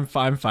there. I'm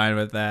fine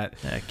with that.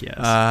 Heck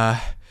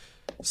yes.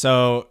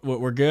 So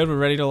we're good. We're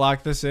ready to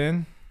lock this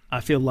in. I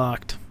feel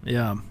locked.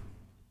 Yeah.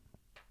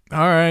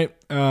 All right.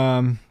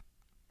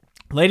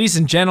 Ladies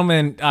and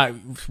gentlemen,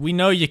 we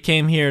know you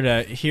came here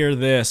to hear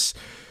this.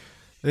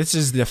 This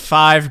is the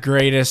 5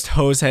 greatest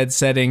hosehead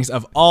settings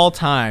of all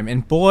time.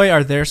 And boy,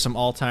 are there some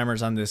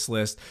all-timers on this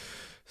list.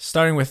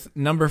 Starting with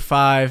number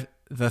 5,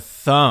 the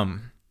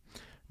thumb.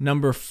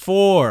 Number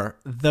 4,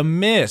 the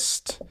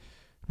mist.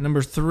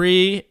 Number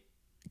 3,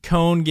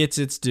 Cone gets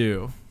its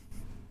due.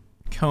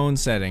 Cone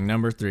setting,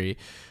 number 3.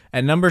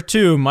 At number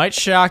 2, might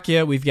shock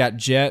you, we've got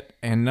Jet.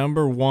 And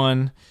number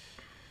 1,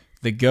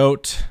 the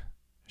GOAT,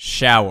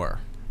 shower.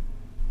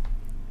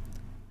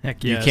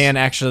 Heck yes. You can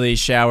actually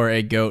shower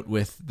a goat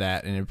with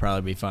that, and it'd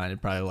probably be fine.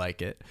 It'd probably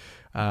like it.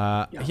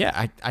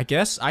 Yeah, I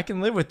guess I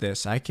can live with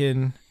this. I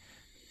can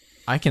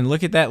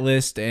look at that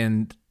list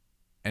and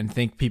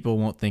think people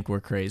won't think we're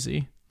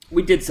crazy.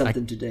 We did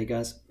something today,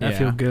 guys. I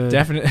feel good.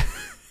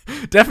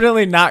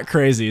 Definitely not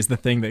crazy is the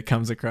thing that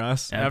comes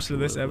across after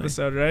this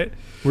episode, right?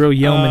 Real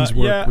yeoman's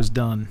work was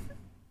done.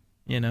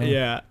 You know?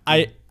 Yeah.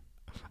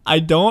 I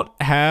don't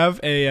have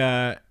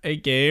a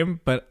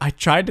game, but I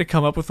tried to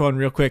come up with one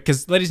real quick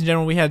because, ladies and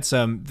gentlemen, we had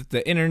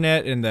the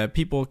internet and the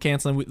people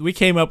canceling. We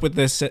came up with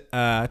this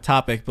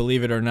topic,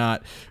 believe it or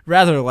not,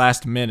 rather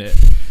last minute.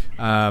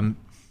 And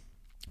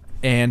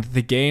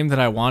the game that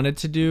I wanted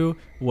to do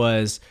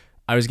was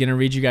I was going to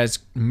read you guys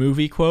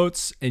movie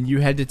quotes, and you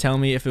had to tell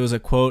me if it was a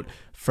quote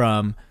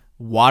from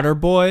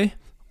Waterboy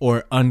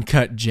or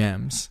Uncut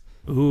Gems.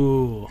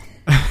 Ooh.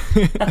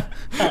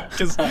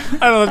 Because I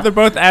don't know, they're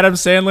both Adam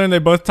Sandler and they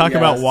both talk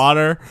about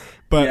water.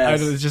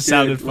 But it just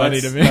sounded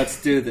funny to me.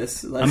 Let's do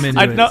this.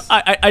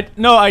 I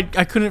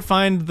couldn't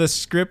find the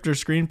script or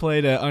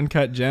screenplay to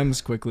Uncut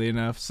Gems quickly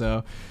enough,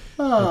 so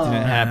it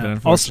didn't happen,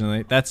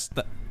 unfortunately.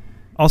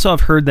 Also,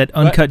 I've heard that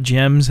Uncut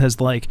Gems has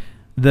like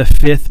the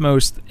 5th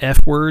most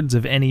F words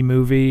of any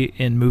movie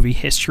in movie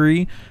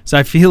history. So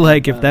I feel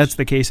like if that's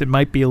the case, it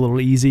might be a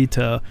little easy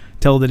to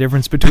tell the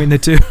difference between the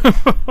two.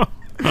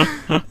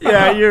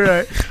 Yeah, you're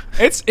right.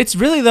 It's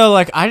really though,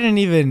 like I didn't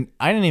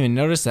even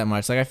notice that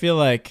much. Like I feel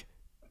like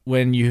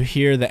when you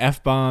hear the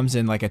F-bombs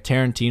in like a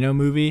Tarantino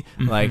movie,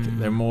 like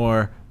they're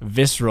more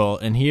visceral,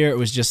 and here it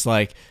was just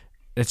like,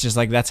 it's just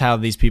like that's how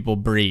these people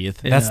breathe.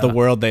 Yeah. That's the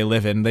world they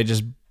live in. They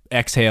just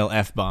exhale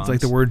F-bombs. It's like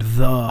the word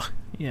 "the,"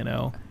 you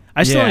know.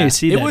 I still need to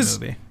see that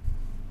movie.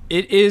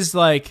 It is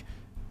like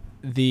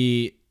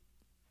the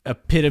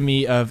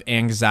epitome of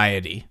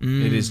anxiety.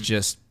 It is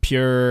just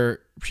pure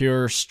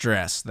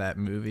stress, that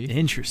movie.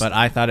 Interesting. But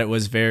I thought it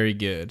was very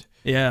good.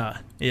 Yeah,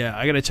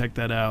 I gotta check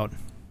that out.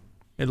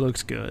 It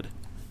looks good.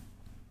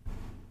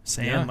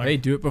 Sam, hey,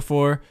 do it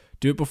before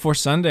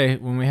Sunday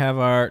when we have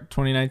our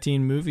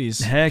 2019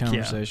 movies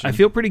conversation. I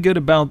feel pretty good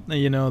about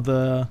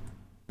the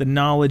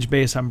knowledge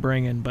base I'm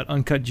bringing, but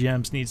Uncut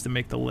Gems needs to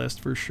make the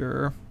list for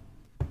sure.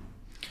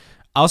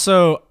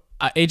 Also,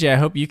 AJ, I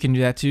hope you can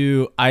do that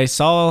too. I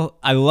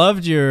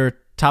loved your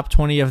top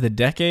 20 of the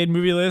decade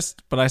movie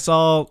list, but I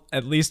saw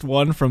at least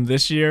one from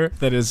this year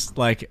that is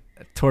like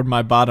toward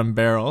my bottom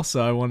barrel.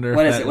 So I wonder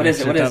what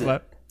is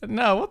it?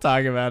 No, we'll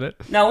talk about it.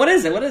 No, what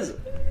is it?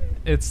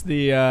 It's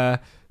the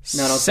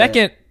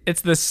second.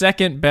 It's the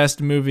second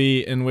best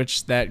movie in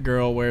which that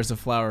girl wears a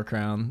flower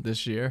crown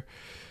this year.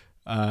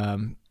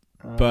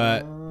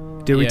 But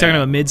dude, we talking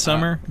about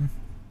Midsommar?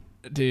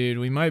 Dude,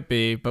 we might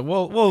be, but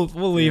we'll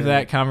leave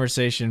that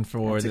conversation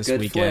for this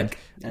weekend.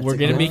 We're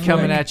gonna be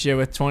coming at you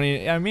with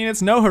 20. I mean,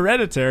 it's no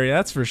Hereditary,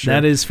 that's for sure.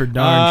 That is for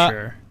darn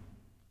sure.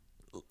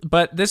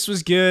 But this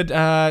was good.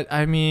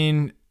 I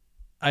mean,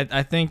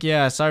 I think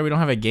sorry we don't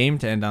have a game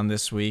to end on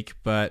this week,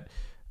 but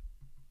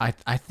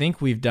I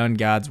think we've done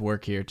God's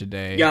work here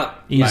today. Yeah,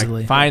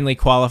 easily. Finally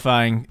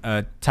qualifying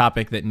a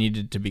topic that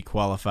needed to be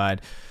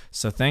qualified.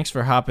 So thanks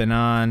for hopping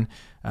on.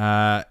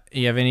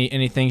 You have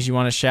any things you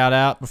want to shout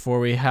out before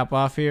we hop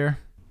off here?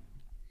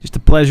 Just a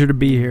pleasure to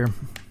be here.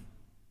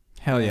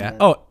 Hell yeah.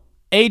 Oh,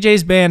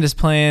 AJ's band is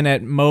playing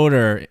at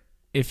Motor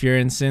if you're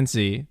in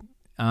Cincy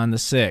on the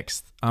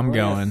 6th. I'm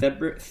going.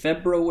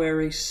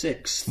 February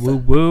 6th. Woo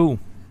woo.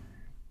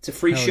 It's a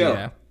free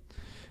show.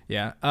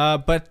 Yeah.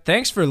 But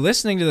thanks for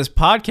listening to this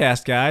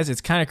podcast, guys.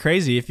 It's kind of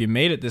crazy if you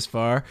made it this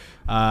far.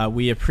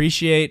 We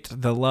appreciate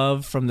the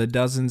love from the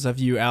dozens of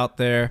you out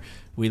there.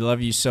 We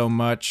love you so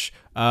much.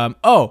 Hey,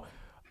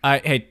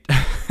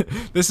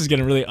 this is going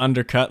to really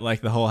undercut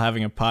like the whole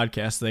having a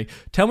podcast thing.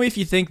 Tell me if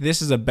you think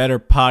this is a better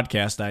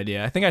podcast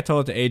idea. I think I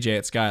told it to AJ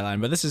at Skyline,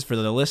 but this is for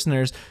the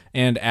listeners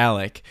and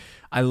Alec.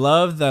 I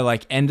love the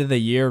like end of the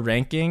year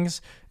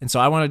rankings, and so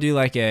I want to do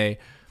like a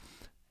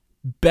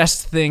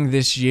best thing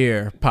this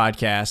year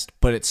podcast,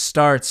 but it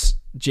starts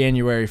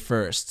January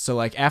 1st. So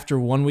like after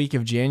 1 week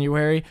of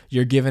January,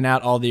 you're giving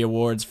out all the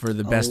awards for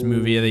the best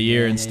movie of the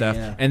year and stuff.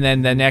 Yeah. And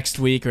then the next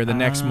week or the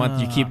next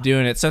month, you keep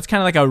doing it. So it's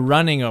kind of like a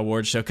running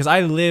award show, because I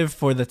live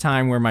for the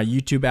time where my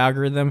YouTube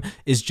algorithm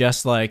is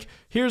just like,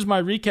 here's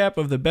my recap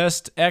of the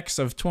best X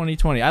of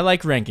 2020. I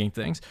like ranking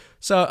things.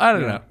 So I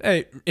don't know.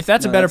 Hey, if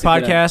that's a better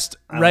podcast,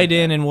 write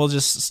in and we'll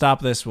just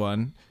stop this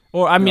one.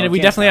 Or I mean, we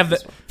definitely have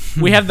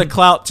we have the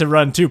clout to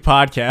run 2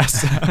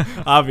 podcasts,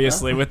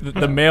 obviously, with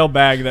the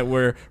mailbag that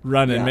we're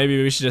running. Yeah.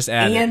 Maybe we should just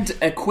add it.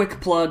 A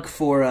quick plug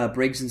for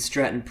Briggs &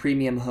 Stratton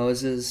Premium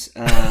Hoses.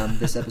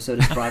 This episode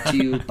is brought to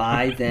you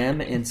by them,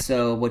 and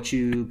so what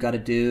you got to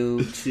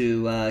do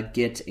to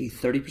get a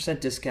 30%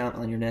 discount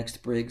on your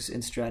next Briggs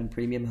 & Stratton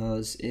Premium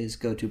hose is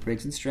go to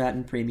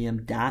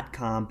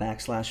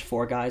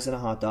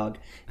briggsandstrattonpremium.com/4guysandahotdog,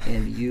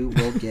 and you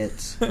will get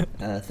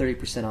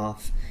 30%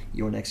 off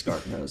your next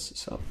garden hose.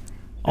 So.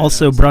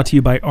 Also brought to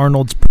you by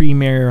Arnold's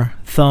Premier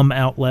Thumb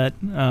Outlet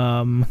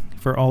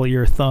for all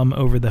your thumb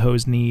over the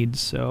hose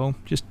needs. So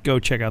just go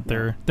check out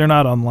they're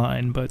not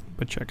online, but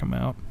check them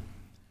out.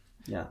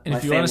 Yeah, and my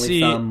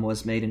family thumb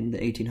was made in the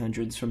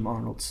 1800s from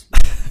Arnold's.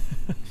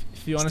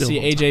 If you want to see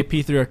AJ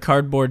pee through a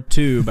cardboard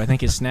tube, I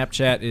think his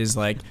Snapchat is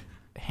like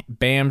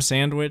Bam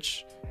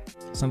Sandwich,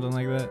 something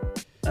like that.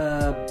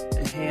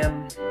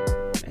 Ham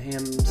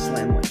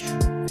sandwich.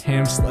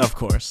 Of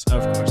course.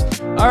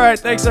 All right,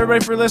 thanks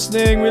everybody for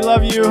listening. We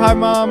love you. Hi,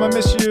 Mom. I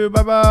miss you.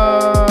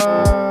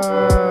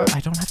 Bye-bye.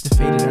 I don't have to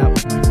fade it out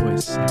with my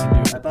voice. I can do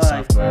it with the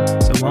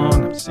software. So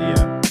long. See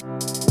ya.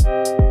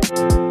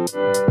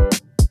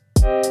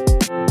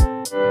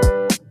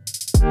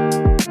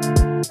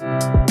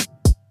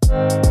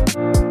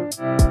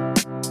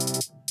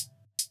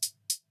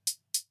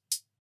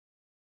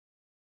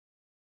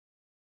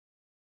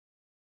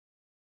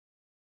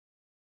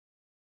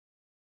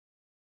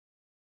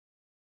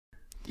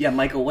 Yeah,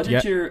 Michael, what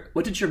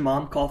did your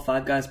mom call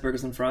Five Guys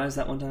Burgers and Fries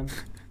that one time?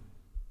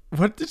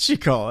 What did she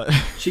call it?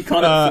 She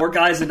called it 4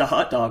 guys and a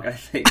hot dog, I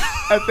think.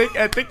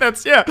 I think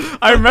that's, yeah.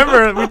 I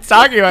remember we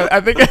talking about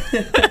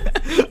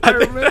it. I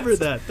remember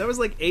that. That was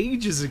like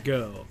ages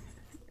ago.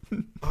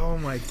 Oh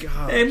my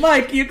god. Hey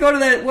Mike, you go to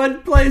that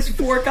one place,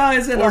 4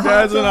 guys and a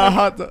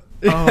hot dog.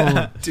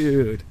 Oh,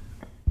 dude.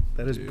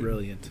 That is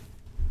brilliant.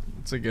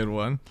 It's a good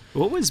one.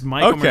 What was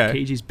Michael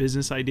Marchagi's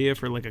business idea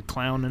for like a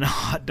clown and a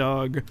hot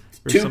dog?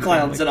 2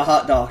 clowns and a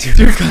hot dog.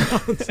 2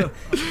 clowns.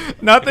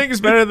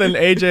 Nothing's better than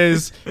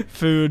AJ's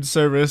food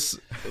service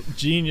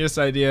genius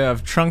idea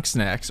of trunk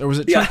snacks. Or was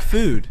it trunk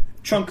food?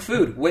 Trunk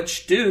food,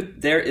 which,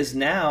 dude, there is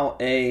now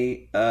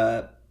a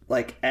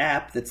like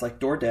app that's like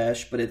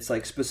DoorDash, but it's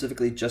like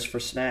specifically just for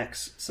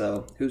snacks.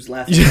 So who's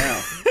laughing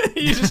now?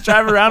 You just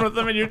drive around with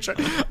them and you're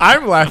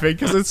I'm laughing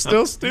because it's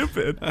still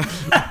stupid.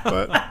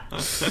 But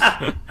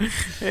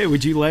hey,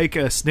 would you like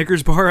a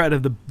Snickers bar out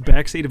of the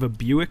backseat of a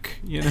Buick?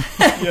 You know?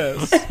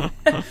 Yes.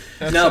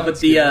 No, but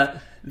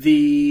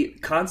the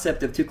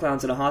concept of 2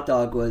 clowns and a hot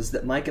dog was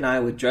that Mike and I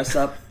would dress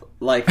up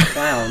like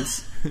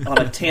clowns on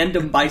a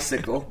tandem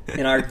bicycle,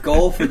 and our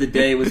goal for the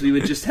day was we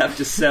would just have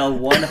to sell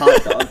 1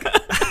 hot dog.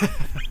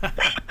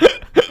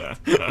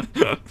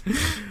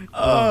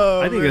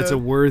 I think that's a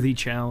worthy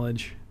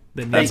challenge.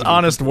 That's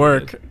honest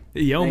work.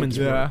 Yeoman's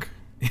work.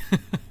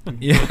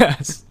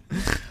 Yes.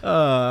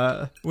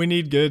 We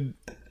need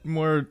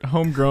more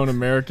homegrown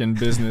American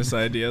business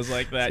ideas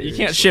like that. Seriously. You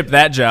can't ship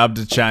that job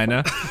to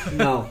China.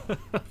 No.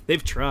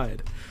 They've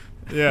tried.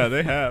 Yeah,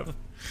 they have.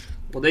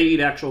 Well, they eat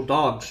actual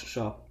dogs,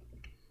 so.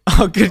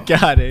 Oh, good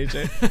God,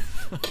 AJ.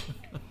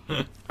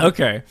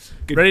 Okay.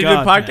 Ready to do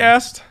the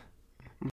podcast? Man.